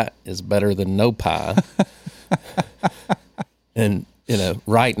pie is better than no pie. And,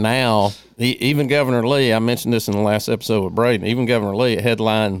 right now, even Governor Lee, I mentioned this in the last episode with Braden, even Governor Lee, a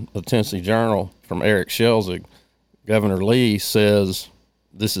headline of the Tennessee Journal from Eric Schelzig, Governor Lee says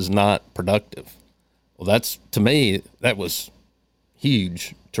this is not productive. Well, to me, that was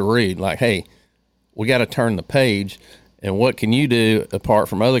huge to read. Like, hey, we got to turn the page. And what can you do apart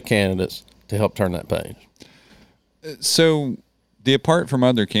from other candidates to help turn that page? So the apart from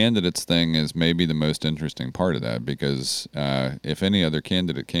other candidates thing is maybe the most interesting part of that, because if any other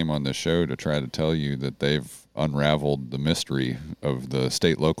candidate came on this show to try to tell you that they've unraveled the mystery of the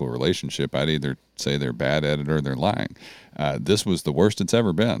state-local relationship, I'd either say they're bad at it or they're lying. This was the worst it's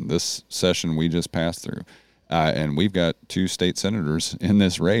ever been, this session we just passed through. And we've got 2 state senators in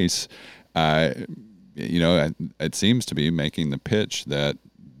this race. It seems to be making the pitch that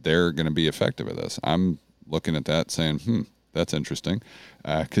they're going to be effective at this. I'm looking at that saying, that's interesting,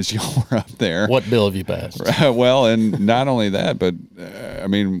 because y'all were up there. What bill have you passed? Well, and not only that, but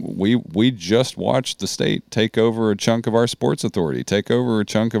we just watched the state take over a chunk of our sports authority, take over a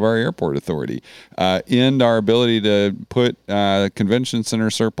chunk of our airport authority, end our ability to put convention center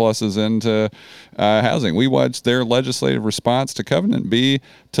surpluses into housing. We watched their legislative response to Covenant be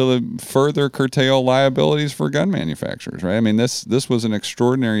to further curtail liabilities for gun manufacturers. Right? I mean, this was an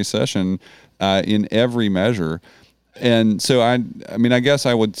extraordinary session in every measure. And so I guess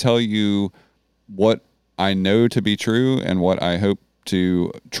I would tell you what I know to be true and what I hope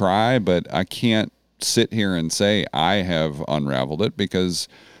to try, but I can't sit here and say I have unraveled it, because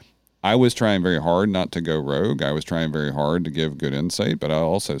I was trying very hard not to go rogue. I was trying very hard to give good insight, but I'll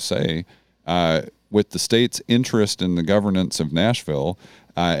also say with the state's interest in the governance of Nashville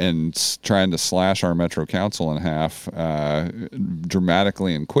and trying to slash our Metro Council in half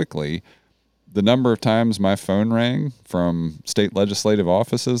dramatically and quickly, the number of times my phone rang from state legislative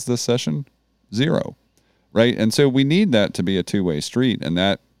offices this session, 0, right? And so we need that to be a two-way street, and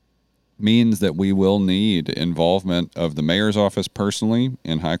that means that we will need involvement of the mayor's office personally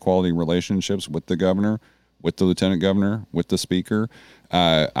in high-quality relationships with the governor, with the lieutenant governor, with the speaker.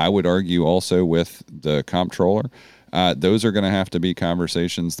 I would argue also with the comptroller. Those are going to have to be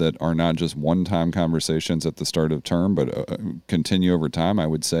conversations that are not just one-time conversations at the start of term, but continue over time. I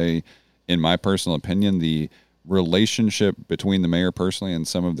would say, in my personal opinion, the relationship between the mayor personally and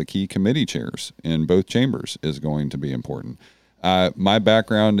some of the key committee chairs in both chambers is going to be important. My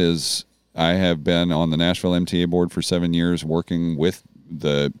background is I have been on the Nashville MTA board for 7 years, working with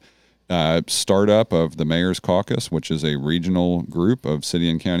the startup of the Mayor's Caucus, which is a regional group of city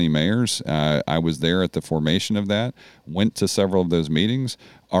and county mayors. I was there at the formation of that, went to several of those meetings.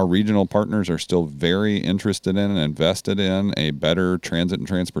 Our regional partners are still very interested in and invested in a better transit and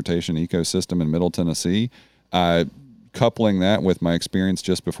transportation ecosystem in Middle Tennessee. Coupling that with my experience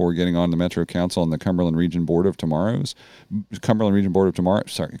just before getting on the Metro Council and the Cumberland Region Tomorrow's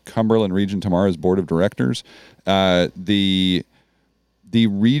Board of Directors, the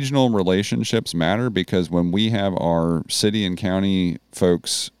regional relationships matter, because when we have our city and county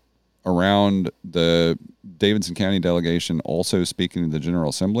folks around the Davidson County delegation also speaking to the General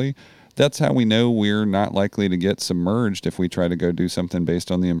Assembly, that's how we know we're not likely to get submerged if we try to go do something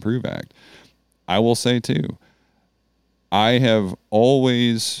based on the Improve Act. I will say, too, I have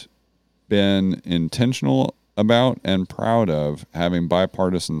always been intentional about and proud of having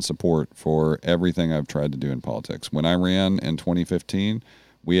bipartisan support for everything I've tried to do in politics. When I ran in 2015,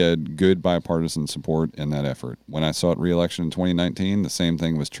 we had good bipartisan support in that effort. When I sought re-election in 2019, the same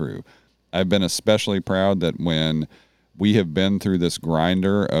thing was true. I've been especially proud that when we have been through this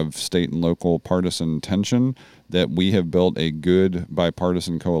grinder of state and local partisan tension, that we have built a good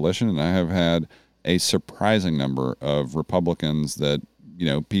bipartisan coalition, and I have had a surprising number of Republicans that, you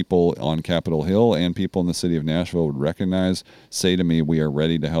know, people on Capitol Hill and people in the city of Nashville would recognize, say to me, we are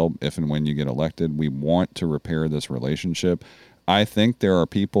ready to help if and when you get elected. We want to repair this relationship. I think there are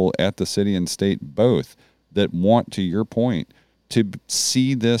people at the city and state both that want, to your point, to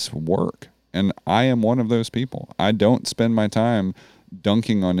see this work. And I am one of those people. I don't spend my time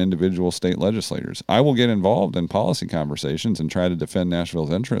dunking on individual state legislators. I will get involved in policy conversations and try to defend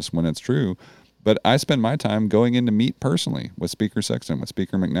Nashville's interests when it's true. But I spend my time going in to meet personally with Speaker Sexton, with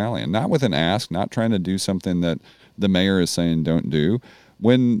Speaker McNally, and not with an ask, not trying to do something that the mayor is saying don't do.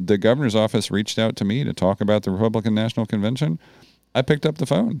 When the governor's office reached out to me to talk about the Republican National Convention, I picked up the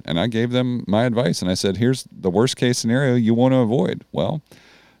phone and I gave them my advice. And I said, here's the worst case scenario you want to avoid. Well,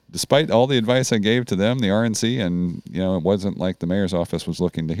 despite all the advice I gave to them, the RNC, and it wasn't like the mayor's office was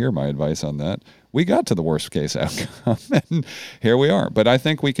looking to hear my advice on that. We got to the worst case outcome, and here we are. But I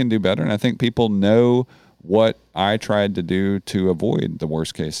think we can do better, and I think people know what I tried to do to avoid the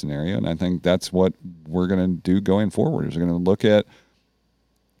worst case scenario, and I think that's what we're going to do going forward. Is we're going to look at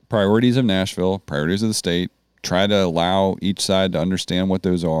priorities of Nashville, priorities of the state, try to allow each side to understand what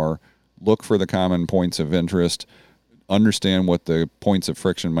those are, look for the common points of interest, understand what the points of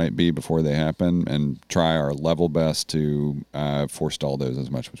friction might be before they happen, and try our level best to forestall those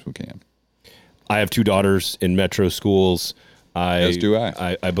as much as we can. I have 2 daughters in metro schools. As do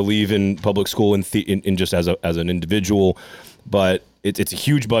I. I believe in public school in just as an individual, but it's a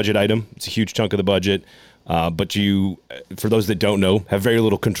huge budget item. It's a huge chunk of the budget. But you, for those that don't know, have very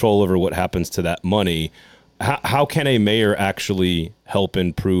little control over what happens to that money. How can a mayor actually help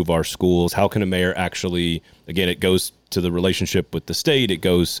improve our schools? How can a mayor actually, again, it goes to the relationship with the state. It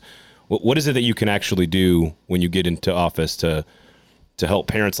goes, what is it that you can actually do when you get into office to help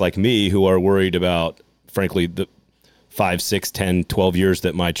parents like me who are worried about, frankly, the 5, 6, 10, 12 years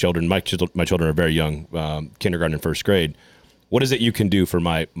that my children are very young, kindergarten and first grade. What is it you can do for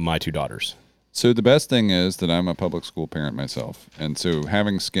my 2 daughters? So the best thing is that I'm a public school parent myself. And so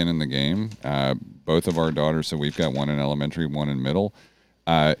having skin in the game, both of our daughters, so we've got one in elementary, one in middle,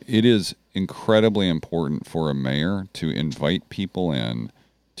 it is incredibly important for a mayor to invite people in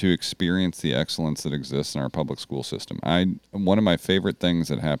to experience the excellence that exists in our public school system. One of my favorite things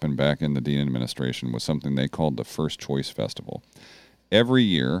that happened back in the Dean administration was something they called the First Choice Festival. Every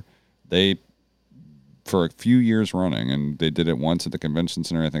year, for a few years running, and they did it once at the convention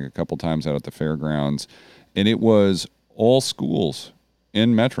center, I think a couple times out at the fairgrounds, and it was all schools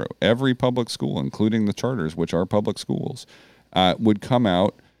in Metro, every public school, including the charters, which are public schools, would come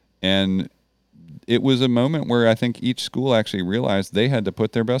out, and it was a moment where I think each school actually realized they had to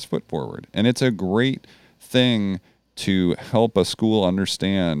put their best foot forward. And it's a great thing to help a school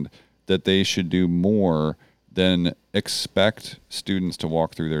understand that they should do more than expect students to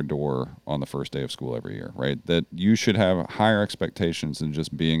walk through their door on the first day of school every year, right? That you should have higher expectations than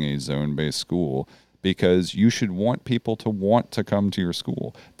just being a zone-based school, because you should want people to want to come to your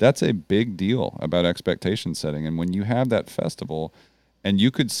school. That's a big deal about expectation setting. And when you have that festival and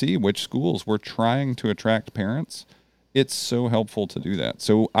you could see which schools were trying to attract parents, it's so helpful to do that.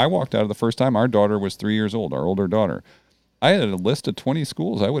 So I walked out of the first time, our daughter was 3 years old, our older daughter. I had a list of 20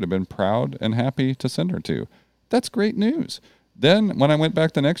 schools I would have been proud and happy to send her to. That's great news. Then when I went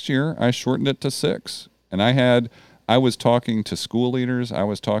back the next year, I shortened it to 6. And I was talking to school leaders, I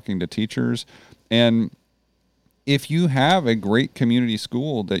was talking to teachers. And if you have a great community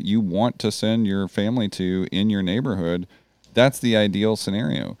school that you want to send your family to in your neighborhood, that's the ideal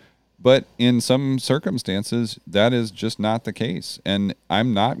scenario. But in some circumstances, that is just not the case. And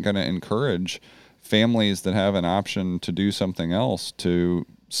I'm not going to encourage families that have an option to do something else to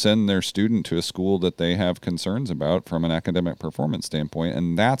send their student to a school that they have concerns about from an academic performance standpoint.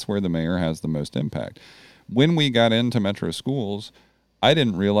 And that's where the mayor has the most impact. When we got into metro schools, I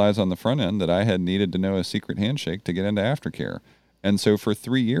didn't realize on the front end that I had needed to know a secret handshake to get into aftercare. And so for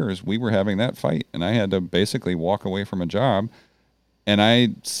 3 years, we were having that fight, and I had to basically walk away from a job. And I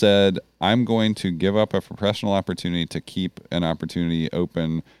said, I'm going to give up a professional opportunity to keep an opportunity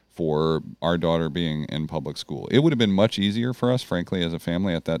open for our daughter being in public school. It would have been much easier for us, frankly, as a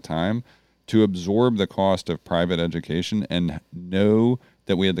family at that time, to absorb the cost of private education and know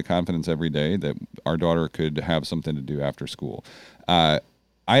that we had the confidence every day that our daughter could have something to do after school.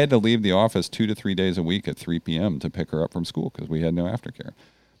 I had to leave the office 2 to 3 days a week at 3 p.m. to pick her up from school because we had no aftercare.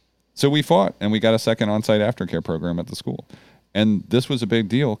 So we fought, and we got a second on-site aftercare program at the school. And this was a big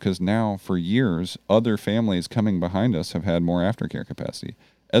deal because now, for years, other families coming behind us have had more aftercare capacity.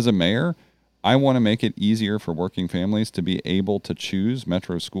 As a mayor, I want to make it easier for working families to be able to choose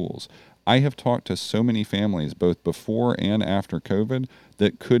metro schools. I have talked to so many families, both before and after COVID,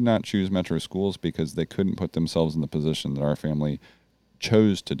 that could not choose metro schools because they couldn't put themselves in the position that our family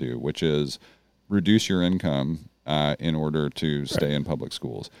chose to do, which is reduce your income in order to stay in public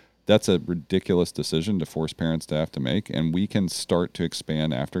schools. That's a ridiculous decision to force parents to have to make, and we can start to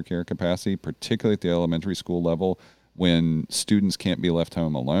expand aftercare capacity, particularly at the elementary school level, when students can't be left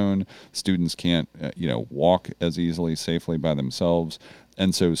home alone, students can't walk as easily, safely by themselves.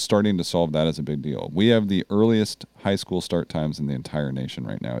 And so starting to solve that is a big deal. We have the earliest high school start times in the entire nation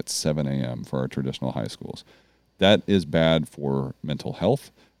right now. It's 7 a.m. for our traditional high schools. That is bad for mental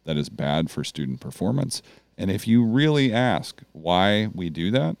health. That is bad for student performance. And if you really ask why we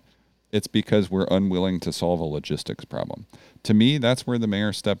do that, It's because we're unwilling to solve a logistics problem. To me, that's where the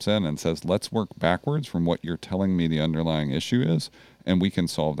mayor steps in and says, let's work backwards from what you're telling me the underlying issue is, and we can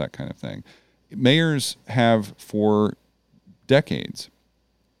solve that kind of thing. Mayors have, for decades,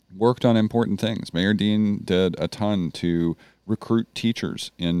 worked on important things. Mayor Dean did a ton to recruit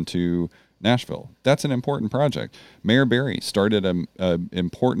teachers into Nashville. That's an important project. Mayor Barry started an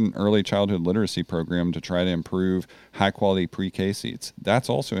important early childhood literacy program to try to improve high-quality pre-K seats. That's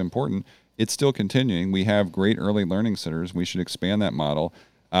also important. It's still continuing. We have great early learning centers. We should expand that model.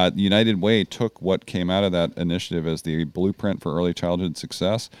 United Way took what came out of that initiative as the blueprint for early childhood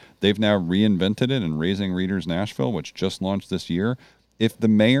success. They've now reinvented it in Raising Readers Nashville, which just launched this year. If the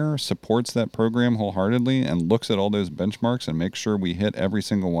mayor supports that program wholeheartedly and looks at all those benchmarks and makes sure we hit every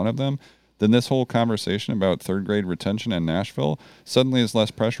single one of them, then this whole conversation about third grade retention in Nashville suddenly is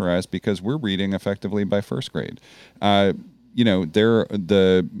less pressurized because we're reading effectively by first grade. The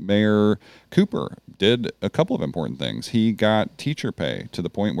Mayor Cooper did a couple of important things. He got teacher pay to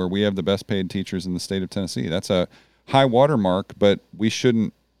the point where we have the best paid teachers in the state of Tennessee. That's a high watermark, but we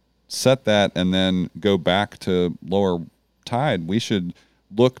shouldn't set that and then go back to lower tide. We should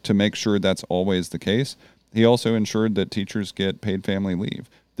look to make sure that's always the case. He also ensured that teachers get paid family leave.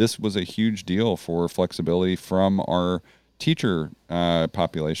 This was a huge deal for flexibility from our teacher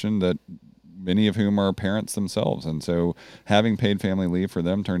population, that many of whom are parents themselves. And so having paid family leave for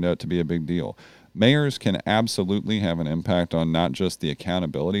them turned out to be a big deal. Mayors can absolutely have an impact on not just the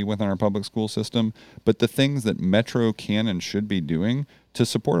accountability within our public school system, but the things that Metro can and should be doing to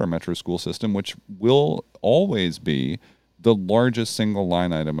support our Metro school system, which will always be the largest single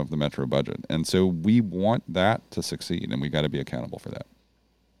line item of the Metro budget. And so we want that to succeed, and we got to be accountable for that.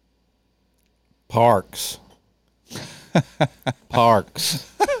 Parks.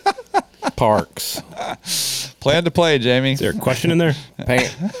 Plan to play, Jamie. Is there a question in there?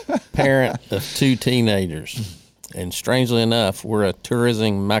 Parent of two teenagers. And strangely enough, we're a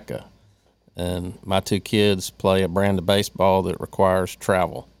tourism mecca. And my two kids play a brand of baseball that requires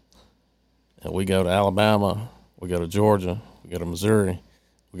travel. And we go to Alabama, we go to Georgia, we go to Missouri,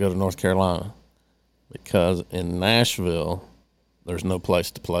 we go to North Carolina. Because in Nashville, there's no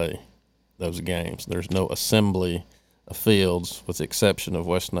place to play those games. There's no assembly of fields with the exception of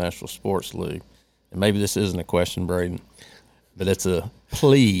West Nashville Sports League. And maybe this isn't a question, Braden, but it's a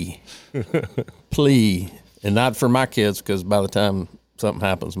plea. And not for my kids, because by the time something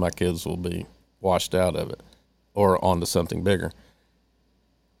happens, my kids will be washed out of it or onto something bigger.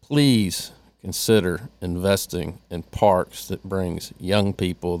 Please consider investing in parks that brings young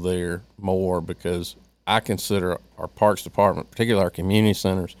people there more, because I consider our parks department, particularly our community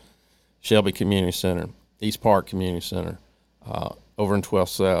centers, Shelby Community Center, East Park Community Center, over in 12th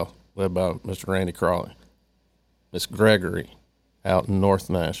South, led by Mr. Randy Crawley, Miss Gregory out in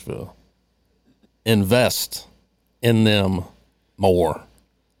North Nashville. Invest in them more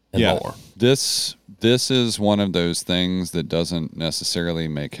and more. This is one of those things that doesn't necessarily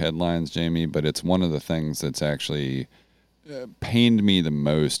make headlines, Jamie, but it's one of the things that's actually pained me the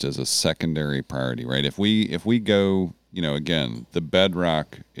most as a secondary priority, right? If we go, again, the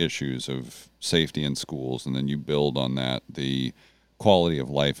bedrock issues of safety in schools, and then you build on that the quality of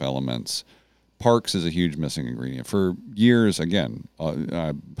life elements, parks is a huge missing ingredient. For years, again,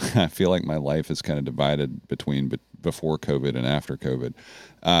 I feel like my life is kind of divided between before COVID and after COVID.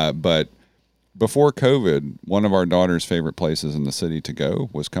 But before COVID, one of our daughter's favorite places in the city to go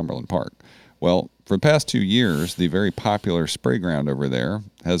was Cumberland Park. Well, for the past 2 years, the very popular spray ground over there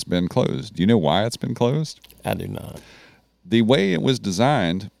has been closed. Do you know why it's been closed? I do not. The way it was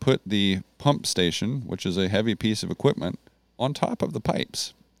designed put the pump station, which is a heavy piece of equipment, on top of the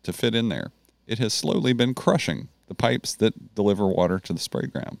pipes to fit in there. It has slowly been crushing the pipes that deliver water to the spray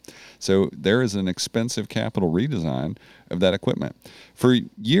ground. So there is an expensive capital redesign of that equipment. For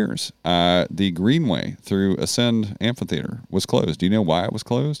years, the Greenway through Ascend Amphitheater was closed. Do you know why it was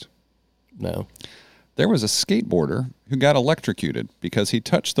closed? No. There was a skateboarder who got electrocuted because he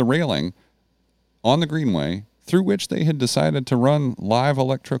touched the railing on the Greenway through which they had decided to run live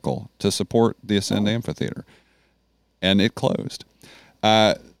electrical to support the Ascend Amphitheater. And it closed.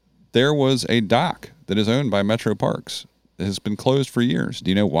 There was a dock that is owned by Metro Parks that has been closed for years.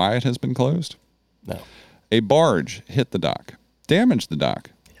 Do you know why it has been closed? No. A barge hit the dock, damaged the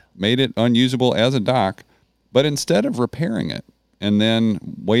dock, made it unusable as a dock, but instead of repairing it and then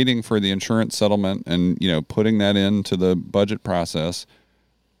waiting for the insurance settlement and, putting that into the budget process,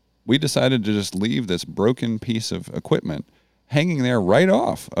 we decided to just leave this broken piece of equipment hanging there right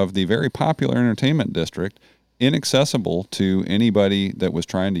off of the very popular entertainment district, inaccessible to anybody that was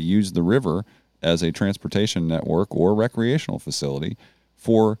trying to use the river as a transportation network or recreational facility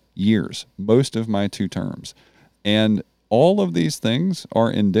for years, most of my 2 terms. And all of these things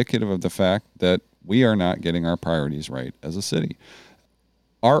are indicative of the fact that we are not getting our priorities right as a city.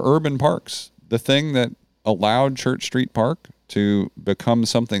 Our urban parks, the thing that allowed Church Street Park to become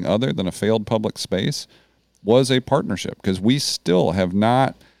something other than a failed public space, was a partnership, because we still have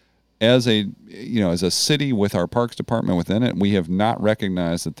not, as a city with our parks department within it, we have not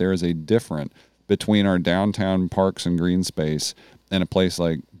recognized that there is a difference between our downtown parks and green space and a place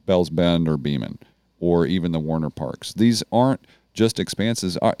like Bells Bend or Beeman or even the Warner Parks. These aren't just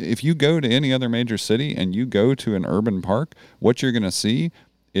expanses. If you go to any other major city and you go to an urban park, what you're going to see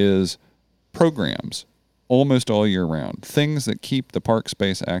is programs almost all year round, things that keep the park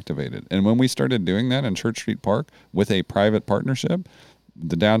space activated. And when we started doing that in Church Street Park with a private partnership,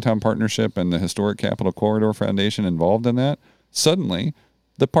 the Downtown Partnership and the Historic Capital Corridor Foundation involved in that, suddenly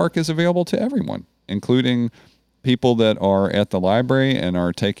the park is available to everyone, including people that are at the library and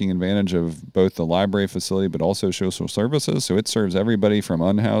are taking advantage of both the library facility but also social services. So it serves everybody from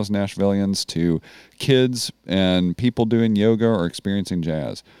unhoused Nashvillians to kids and people doing yoga or experiencing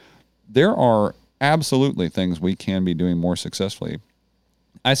jazz. There are absolutely things we can be doing more successfully.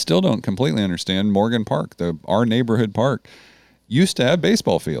 I still don't completely understand Morgan Park, our neighborhood park, used to have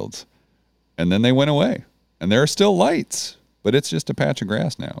baseball fields, and then they went away. And there are still lights, but it's just a patch of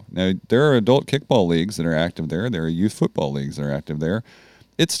grass now. Now, there are adult kickball leagues that are active there. There are youth football leagues that are active there.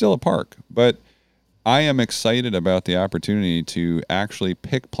 It's still a park, but I am excited about the opportunity to actually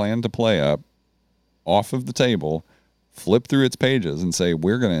pick Plan to Play up off of the table, flip through its pages, and say,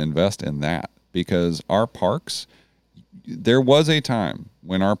 we're going to invest in that. Because our parks, there was a time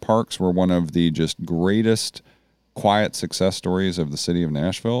when our parks were one of the just greatest quiet success stories of the city of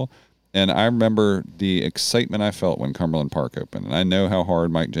Nashville. And I remember the excitement I felt when Cumberland Park opened. And I know how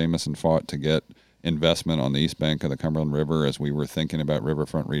hard Mike Jamison fought to get investment on the east bank of the Cumberland River as we were thinking about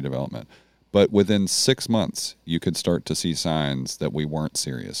riverfront redevelopment. But within 6 months, you could start to see signs that we weren't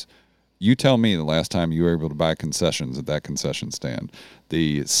serious. You tell me the last time you were able to buy concessions at that concession stand.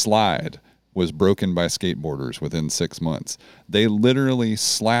 The slide was broken by skateboarders within 6 months. They literally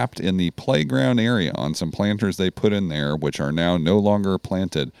slapped in the playground area on some planters they put in there, which are now no longer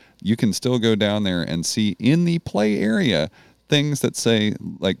planted. You can still go down there and see in the play area things that say,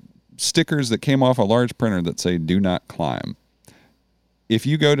 like stickers that came off a large printer that say, do not climb. If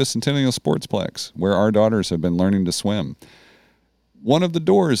you go to Centennial Sportsplex, where our daughters have been learning to swim, one of the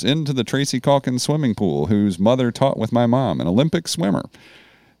doors into the Tracy Calkins swimming pool, whose mother taught with my mom, an Olympic swimmer,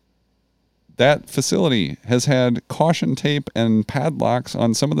 that facility has had caution tape and padlocks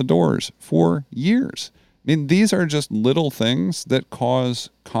on some of the doors for years. I mean, these are just little things that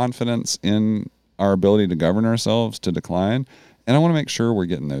cause confidence in our ability to govern ourselves to decline. And I want to make sure we're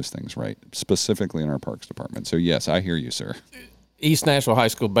getting those things right, specifically in our parks department. So, yes, I hear you, sir. East Nashville High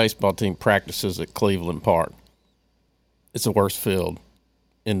School baseball team practices at Cleveland Park. It's the worst field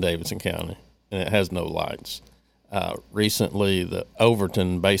in Davidson County, and it has no lights. Recently, the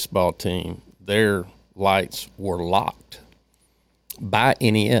Overton baseball team, their lights were locked by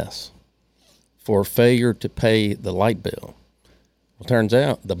NES for failure to pay the light bill. Well, turns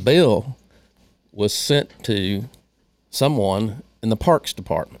out the bill was sent to someone in the parks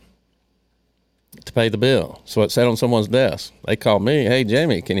department to pay the bill. So it sat on someone's desk. They called me, "Hey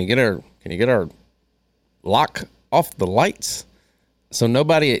Jamie, can you get our lock off the lights?" So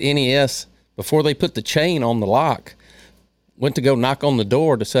nobody at NES, before they put the chain on the lock, went to go knock on the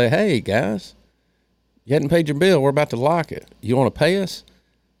door to say, "Hey guys, you hadn't paid your bill. We're about to lock it. You want to pay us?"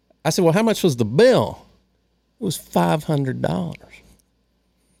 I said, "Well, how much was the bill?" It was $500.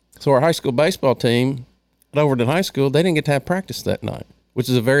 So our high school baseball team at Overton High School, they didn't get to have practice that night, which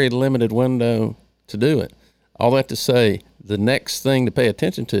is a very limited window to do it. All that to say, the next thing to pay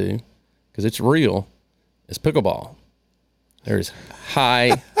attention to, because it's real, is pickleball. There's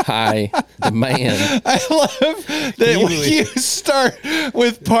high demand. I love that when you start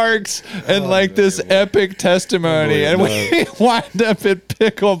with parks and like this epic testimony, and we wind up at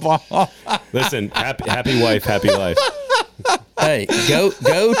pickleball. Listen, happy wife, happy life. Hey, go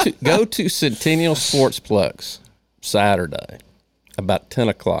to Centennial Sportsplex Saturday about 10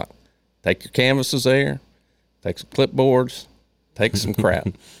 o'clock. Take your canvases there, take some clipboards, take some crap.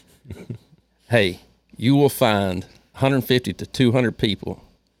 Hey, you will find 150 to 200 people,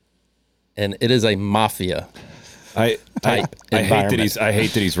 and it is a mafia type I hate environment.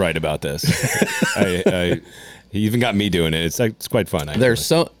 that he's right about this. He even got me doing it. It's quite fun.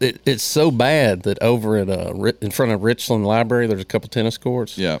 Actually. It's so bad that over at in front of Richland Library, there's a couple tennis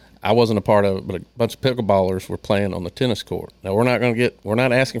courts. Yeah. I wasn't a part of it, but a bunch of pickleballers were playing on the tennis court. Now we're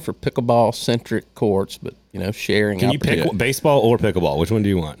not asking for pickleball centric courts, but sharing. Can you pick baseball or pickleball? Which one do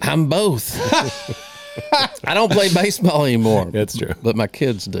you want? I'm both. I don't play baseball anymore. That's true, but my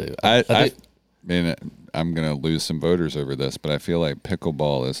kids do. I mean, I'm gonna lose some voters over this, but I feel like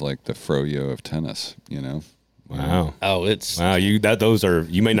pickleball is like the froyo of tennis. Wow. Oh, it's wow. You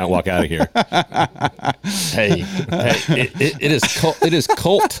may not walk out of here. hey, it is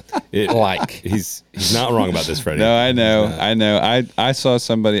cult like. He's not wrong about this, Freddie. No, I know. I saw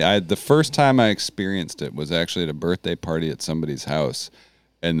somebody. The first time I experienced it was actually at a birthday party at somebody's house,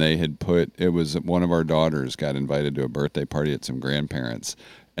 and they had it was one of our daughters got invited to a birthday party at some grandparents.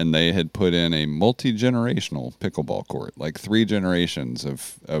 And they had put in a multi-generational pickleball court. Like 3 generations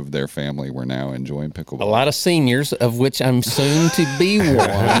of their family were now enjoying pickleball. A lot of seniors, of which I'm soon to be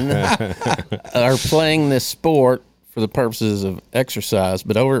one, are playing this sport for the purposes of exercise.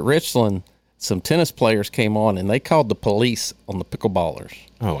 But over at Richland, some tennis players came on, and they called the police on the pickleballers.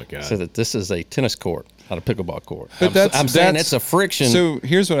 Oh, my God. Said that this is a tennis court, not a pickleball court. But I'm saying it's a friction. So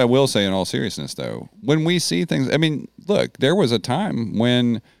here's what I will say in all seriousness, though. When we see things, I mean, look, there was a time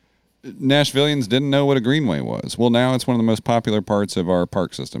when Nashvillians didn't know what a greenway was. Well, now it's one of the most popular parts of our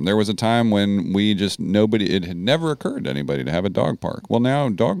park system. There was a time when it had never occurred to anybody to have a dog park. Well, now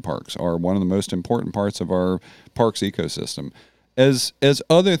dog parks are one of the most important parts of our parks ecosystem. As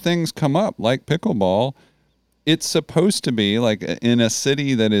other things come up, like pickleball, it's supposed to be like in a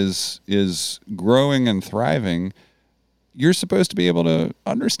city that is growing and thriving. You're supposed to be able to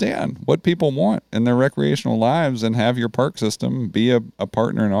understand what people want in their recreational lives and have your park system be a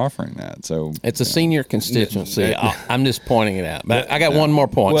partner in offering that. So it's a senior constituency. I'm just pointing it out. But I got one more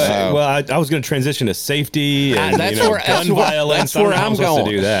point. Well, I was going to transition to safety and gun violence. That's where I'm going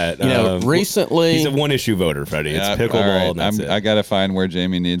to do that. Recently, he's a one-issue voter, Freddie. It's pickleball. Right. And that's I got to find where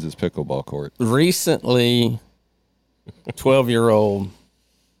Jamie needs his pickleball court. Recently, 12-year-old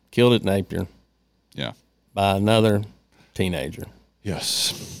killed at Napier. Yeah. By another teenager.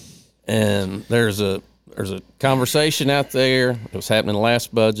 Yes. And there's a conversation out there. It was happening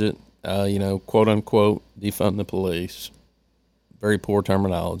last budget, quote unquote, defund the police. Very poor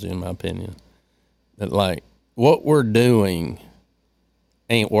terminology in my opinion. That like what we're doing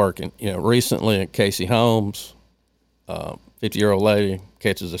ain't working. Recently at Casey Holmes, 50-year-old lady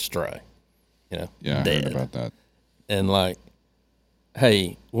catches a stray. Yeah, dead. I heard about that. And like,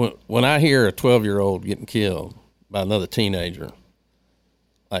 hey, when I hear a 12-year-old getting killed by another teenager,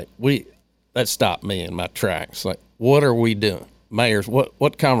 like that stopped me in my tracks. Like, what are we doing? Mayors,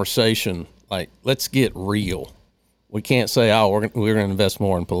 what conversation? Like, let's get real. We can't say, oh, we're going to invest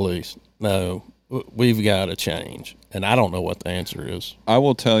more in police. No, we've got to change. And I don't know what the answer is. I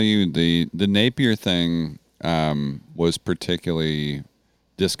will tell you the Napier thing was particularly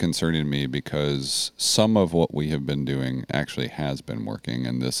disconcerting to me because some of what we have been doing actually has been working,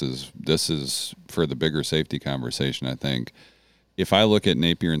 and this is for the bigger safety conversation. I think if I look at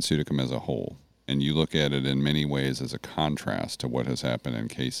Napier and Sudicum as a whole, and you look at it in many ways as a contrast to what has happened in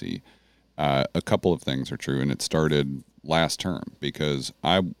Casey, a couple of things are true, and it started last term because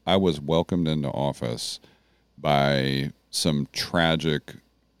I was welcomed into office by some tragic,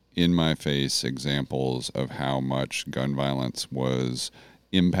 in-my-face examples of how much gun violence was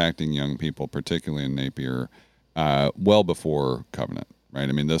impacting young people, particularly in Napier, well before Covenant, right?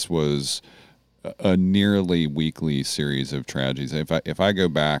 I mean, this was a nearly weekly series of tragedies. If I go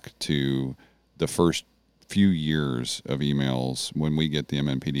back to the first few years of emails when we get the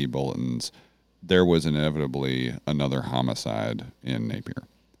MNPD bulletins, there was inevitably another homicide in Napier.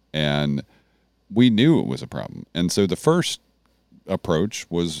 And we knew it was a problem. And so the first approach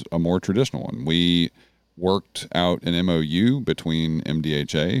was a more traditional one. We worked out an MOU between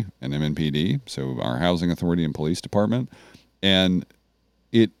MDHA and MNPD, so our Housing Authority and Police Department, and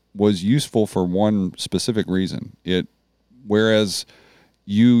it was useful for one specific reason. Whereas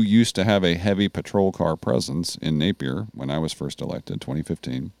you used to have a heavy patrol car presence in Napier when I was first elected,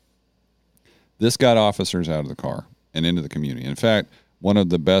 2015, this got officers out of the car and into the community. In fact, one of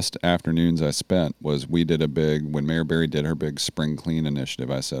the best afternoons I spent was when Mayor Berry did her big spring clean initiative,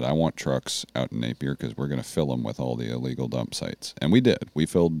 I said, I want trucks out in Napier because we're going to fill them with all the illegal dump sites. And we did. We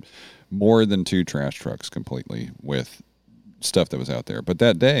filled more than 2 trash trucks completely with stuff that was out there. But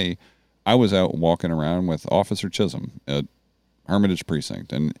that day, I was out walking around with Officer Chisholm at Hermitage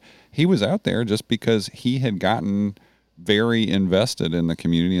Precinct. And he was out there just because he had gotten very invested in the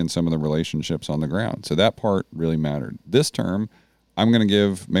community and some of the relationships on the ground. So that part really mattered. This term, I'm going to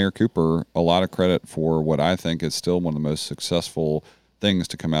give Mayor Cooper a lot of credit for what I think is still one of the most successful things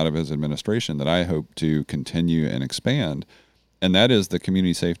to come out of his administration that I hope to continue and expand. And that is the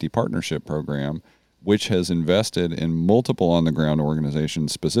Community Safety Partnership Program, which has invested in multiple on-the-ground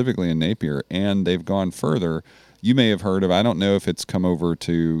organizations, specifically in Napier, and they've gone further. You may have heard of, I don't know if it's come over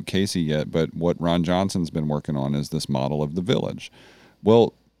to Casey yet, but what Ron Johnson's been working on is this model of the village.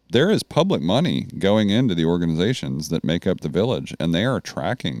 Well, there is public money going into the organizations that make up the village, and they are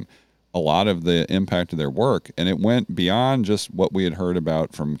tracking a lot of the impact of their work. And it went beyond just what we had heard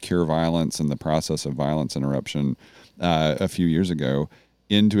about from Cure Violence and the process of violence interruption a few years ago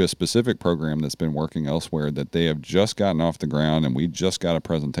into a specific program that's been working elsewhere that they have just gotten off the ground, and we just got a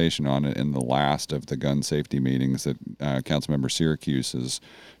presentation on it in the last of the gun safety meetings that Councilmember Syracuse, as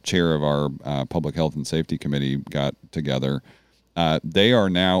chair of our Public Health and Safety Committee, got together. They are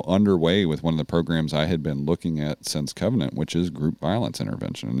now underway with one of the programs I had been looking at since Covenant, which is group violence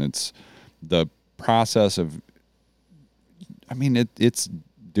intervention. And it's the process of, it's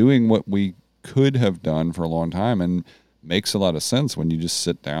doing what we could have done for a long time and makes a lot of sense when you just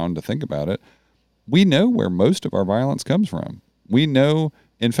sit down to think about it. We know where most of our violence comes from. We know,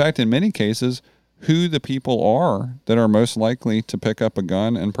 in fact, in many cases, who the people are that are most likely to pick up a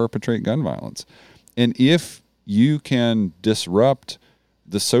gun and perpetrate gun violence. And if you can disrupt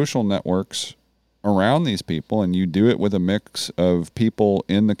the social networks around these people, and you do it with a mix of people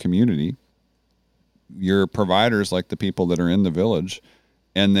in the community, your providers like the people that are in the village,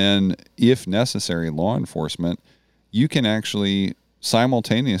 and then, if necessary, law enforcement, you can actually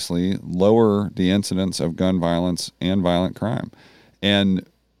simultaneously lower the incidence of gun violence and violent crime. And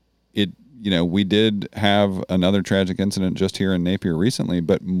we did have another tragic incident just here in Napier recently,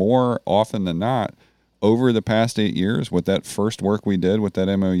 but more often than not, over the past 8 years, with that first work we did with that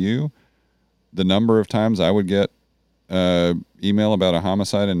MOU, the number of times I would get email about a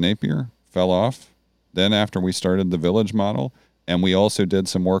homicide in Napier fell off. Then after we started the village model, and we also did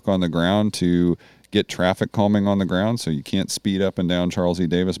some work on the ground to get traffic calming on the ground so you can't speed up and down Charles E.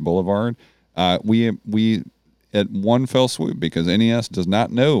 Davis Boulevard, we at one fell swoop, because NES does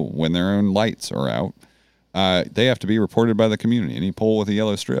not know when their own lights are out. They have to be reported by the community. Any pole with a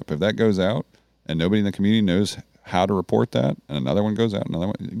yellow strip, if that goes out and nobody in the community knows how to report that, and another one goes out, another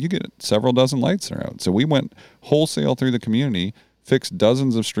one, you get several dozen lights that are out. So we went wholesale through the community, fixed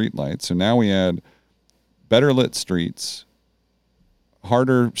dozens of street lights. So now we had better lit streets,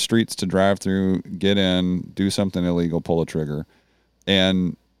 harder streets to drive through, get in, do something illegal, pull a trigger.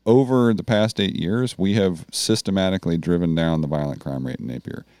 And over the past 8 years, we have systematically driven down the violent crime rate in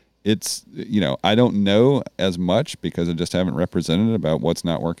Napier. It's, I don't know as much because I just haven't represented about what's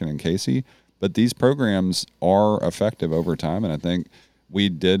not working in Casey, but these programs are effective over time. And I think we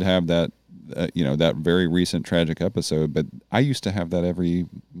did have that, that very recent tragic episode, but I used to have that every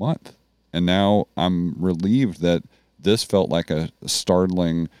month. And now I'm relieved that this felt like a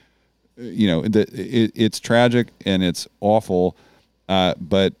startling, it's tragic and it's awful,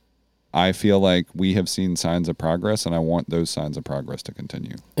 but I feel like we have seen signs of progress, and I want those signs of progress to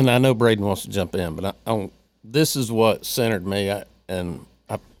continue. And I know Braden wants to jump in, but this is what centered me, and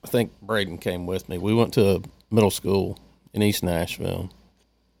I think Braden came with me. We went to a middle school in East Nashville,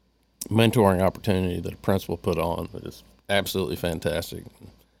 mentoring opportunity that a principal put on that is absolutely fantastic.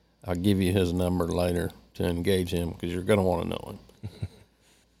 I'll give you his number later to engage him, because you're going to want to know him.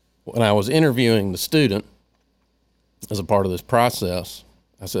 When I was interviewing the student as a part of this process,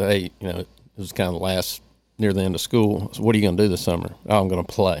 I said, hey, it was kind of near the end of school. I said, what are you going to do this summer? Oh, I'm going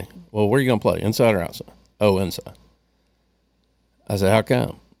to play. Well, where are you going to play? Inside or outside? Oh, inside. I said, how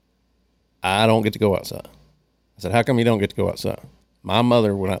come? I don't get to go outside. I said, how come you don't get to go outside? My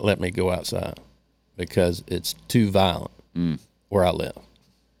mother would not let me go outside because it's too violent where I live.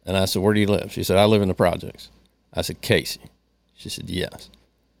 And I said, where do you live? She said, I live in the projects. I said, Casey. She said, yes.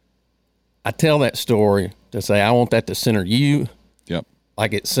 I tell that story to say I want that to center you. Yep.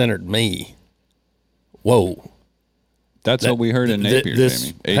 Like it centered me. Whoa. That's what we heard in Napier,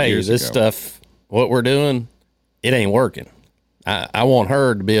 Jamie, 8 years ago. This stuff, what we're doing, it ain't working. I want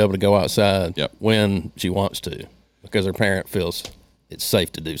her to be able to go outside when she wants to, because her parent feels it's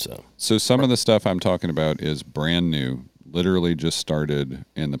safe to do so. So some of the stuff I'm talking about is brand new, literally just started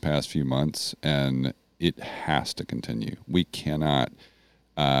in the past few months, and it has to continue. We cannot,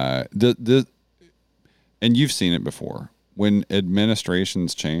 and you've seen it before. When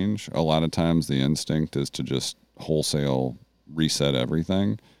administrations change, a lot of times the instinct is to just wholesale reset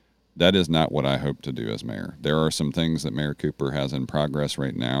everything. That is not what I hope to do as mayor. There are some things that Mayor Cooper has in progress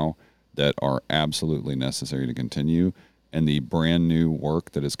right now that are absolutely necessary to continue. And the brand new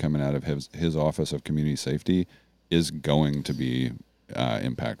work that is coming out of his Office of Community Safety is going to be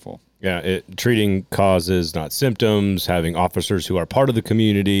impactful. Yeah, treating causes, not symptoms, having officers who are part of the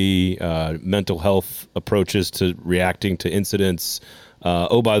community, mental health approaches to reacting to incidents.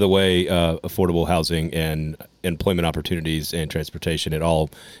 By the way, affordable housing and employment opportunities and transportation, it all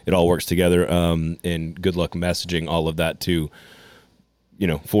works together. And good luck messaging all of that to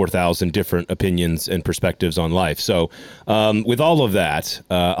 4,000 different opinions and perspectives on life. So with all of that,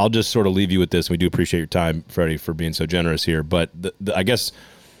 I'll just sort of leave you with this. We do appreciate your time, Freddie, for being so generous here. But I guess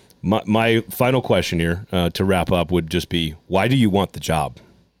my final question here to wrap up would just be, why do you want the job?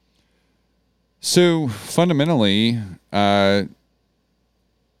 So fundamentally, I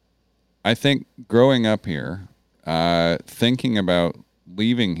think growing up here, thinking about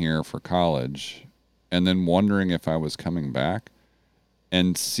leaving here for college and then wondering if I was coming back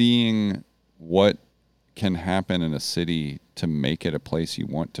and seeing what can happen in a city to make it a place you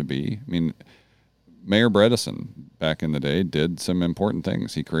want to be. I mean, Mayor Bredesen back in the day did some important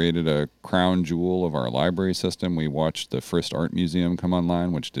things. He created a crown jewel of our library system. We watched the Frist Art Museum come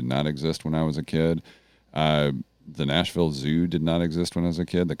online, which did not exist when I was a kid. The Nashville Zoo did not exist when I was a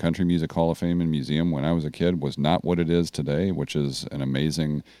kid. The Country Music Hall of Fame and Museum when I was a kid was not what it is today, which is an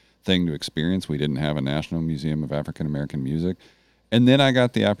amazing thing to experience. We didn't have a National Museum of African American Music. And then I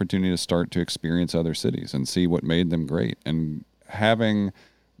got the opportunity to start to experience other cities and see what made them great. And having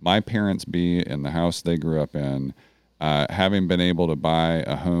my parents be in the house they grew up in, having been able to buy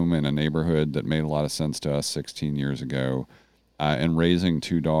a home in a neighborhood that made a lot of sense to us 16 years ago, and raising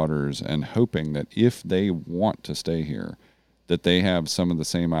two daughters and hoping that if they want to stay here, that they have some of the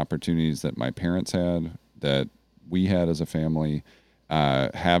same opportunities that my parents had, that we had as a family,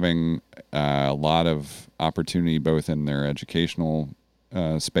 having a lot of opportunity both in their educational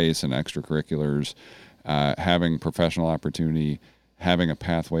space and extracurriculars, having professional opportunity, having a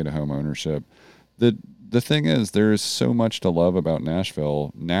pathway to home ownership. The thing is, there is so much to love about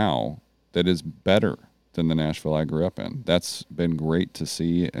Nashville now that is better than the Nashville I grew up in. That's been great to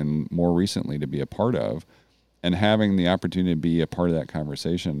see and more recently to be a part of. And having the opportunity to be a part of that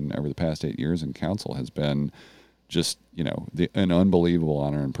conversation over the past 8 years in council has been just, an unbelievable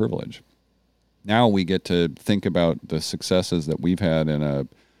honor and privilege. Now we get to think about the successes that we've had in a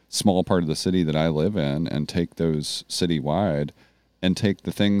small part of the city that I live in and take those citywide and take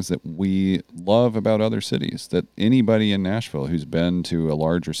the things that we love about other cities, that anybody in Nashville who's been to a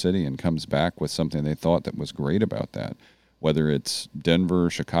larger city and comes back with something they thought that was great about that, whether it's Denver,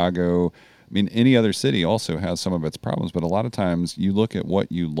 Chicago, I mean, any other city also has some of its problems, but a lot of times you look at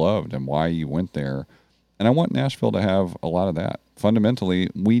what you loved and why you went there. And I want Nashville to have a lot of that. Fundamentally,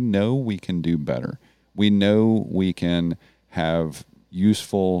 we know we can do better. We know we can have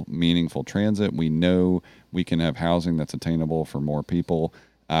useful, meaningful transit. We know we can have housing that's attainable for more people.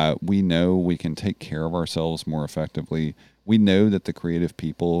 We know we can take care of ourselves more effectively. We know that the creative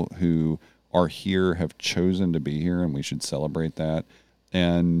people who are here have chosen to be here, and we should celebrate that.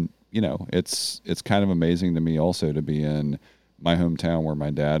 And, it's kind of amazing to me also to be in my hometown where my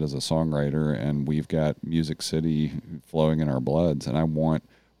dad is a songwriter and we've got Music City flowing in our bloods. And I want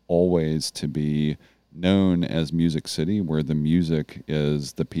always to be known as Music City, where the music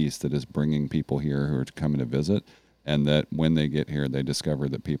is the piece that is bringing people here who are coming to visit, and that when they get here, they discover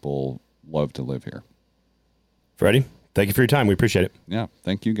that people love to live here. Freddie, thank you for your time. We appreciate it. Yeah,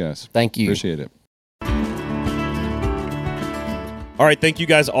 thank you guys. Thank you. Appreciate it. All right, thank you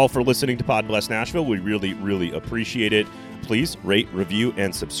guys all for listening to Pod Bless Nashville. We really, really appreciate it. Please rate, review,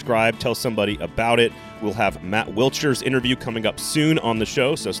 and subscribe. Tell somebody about it. We'll have Matt Wiltshire's interview coming up soon on the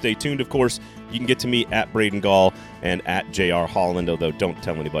show, so stay tuned. Of course, you can get to me at Braden Gall and at JR Holland, although don't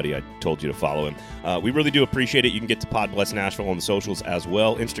tell anybody I told you to follow him. We really do appreciate it. You can get to Pod Bless Nashville on the socials as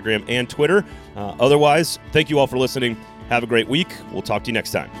well, Instagram and Twitter. Otherwise, thank you all for listening. Have a great week. We'll talk to you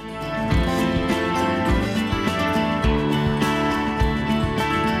next time.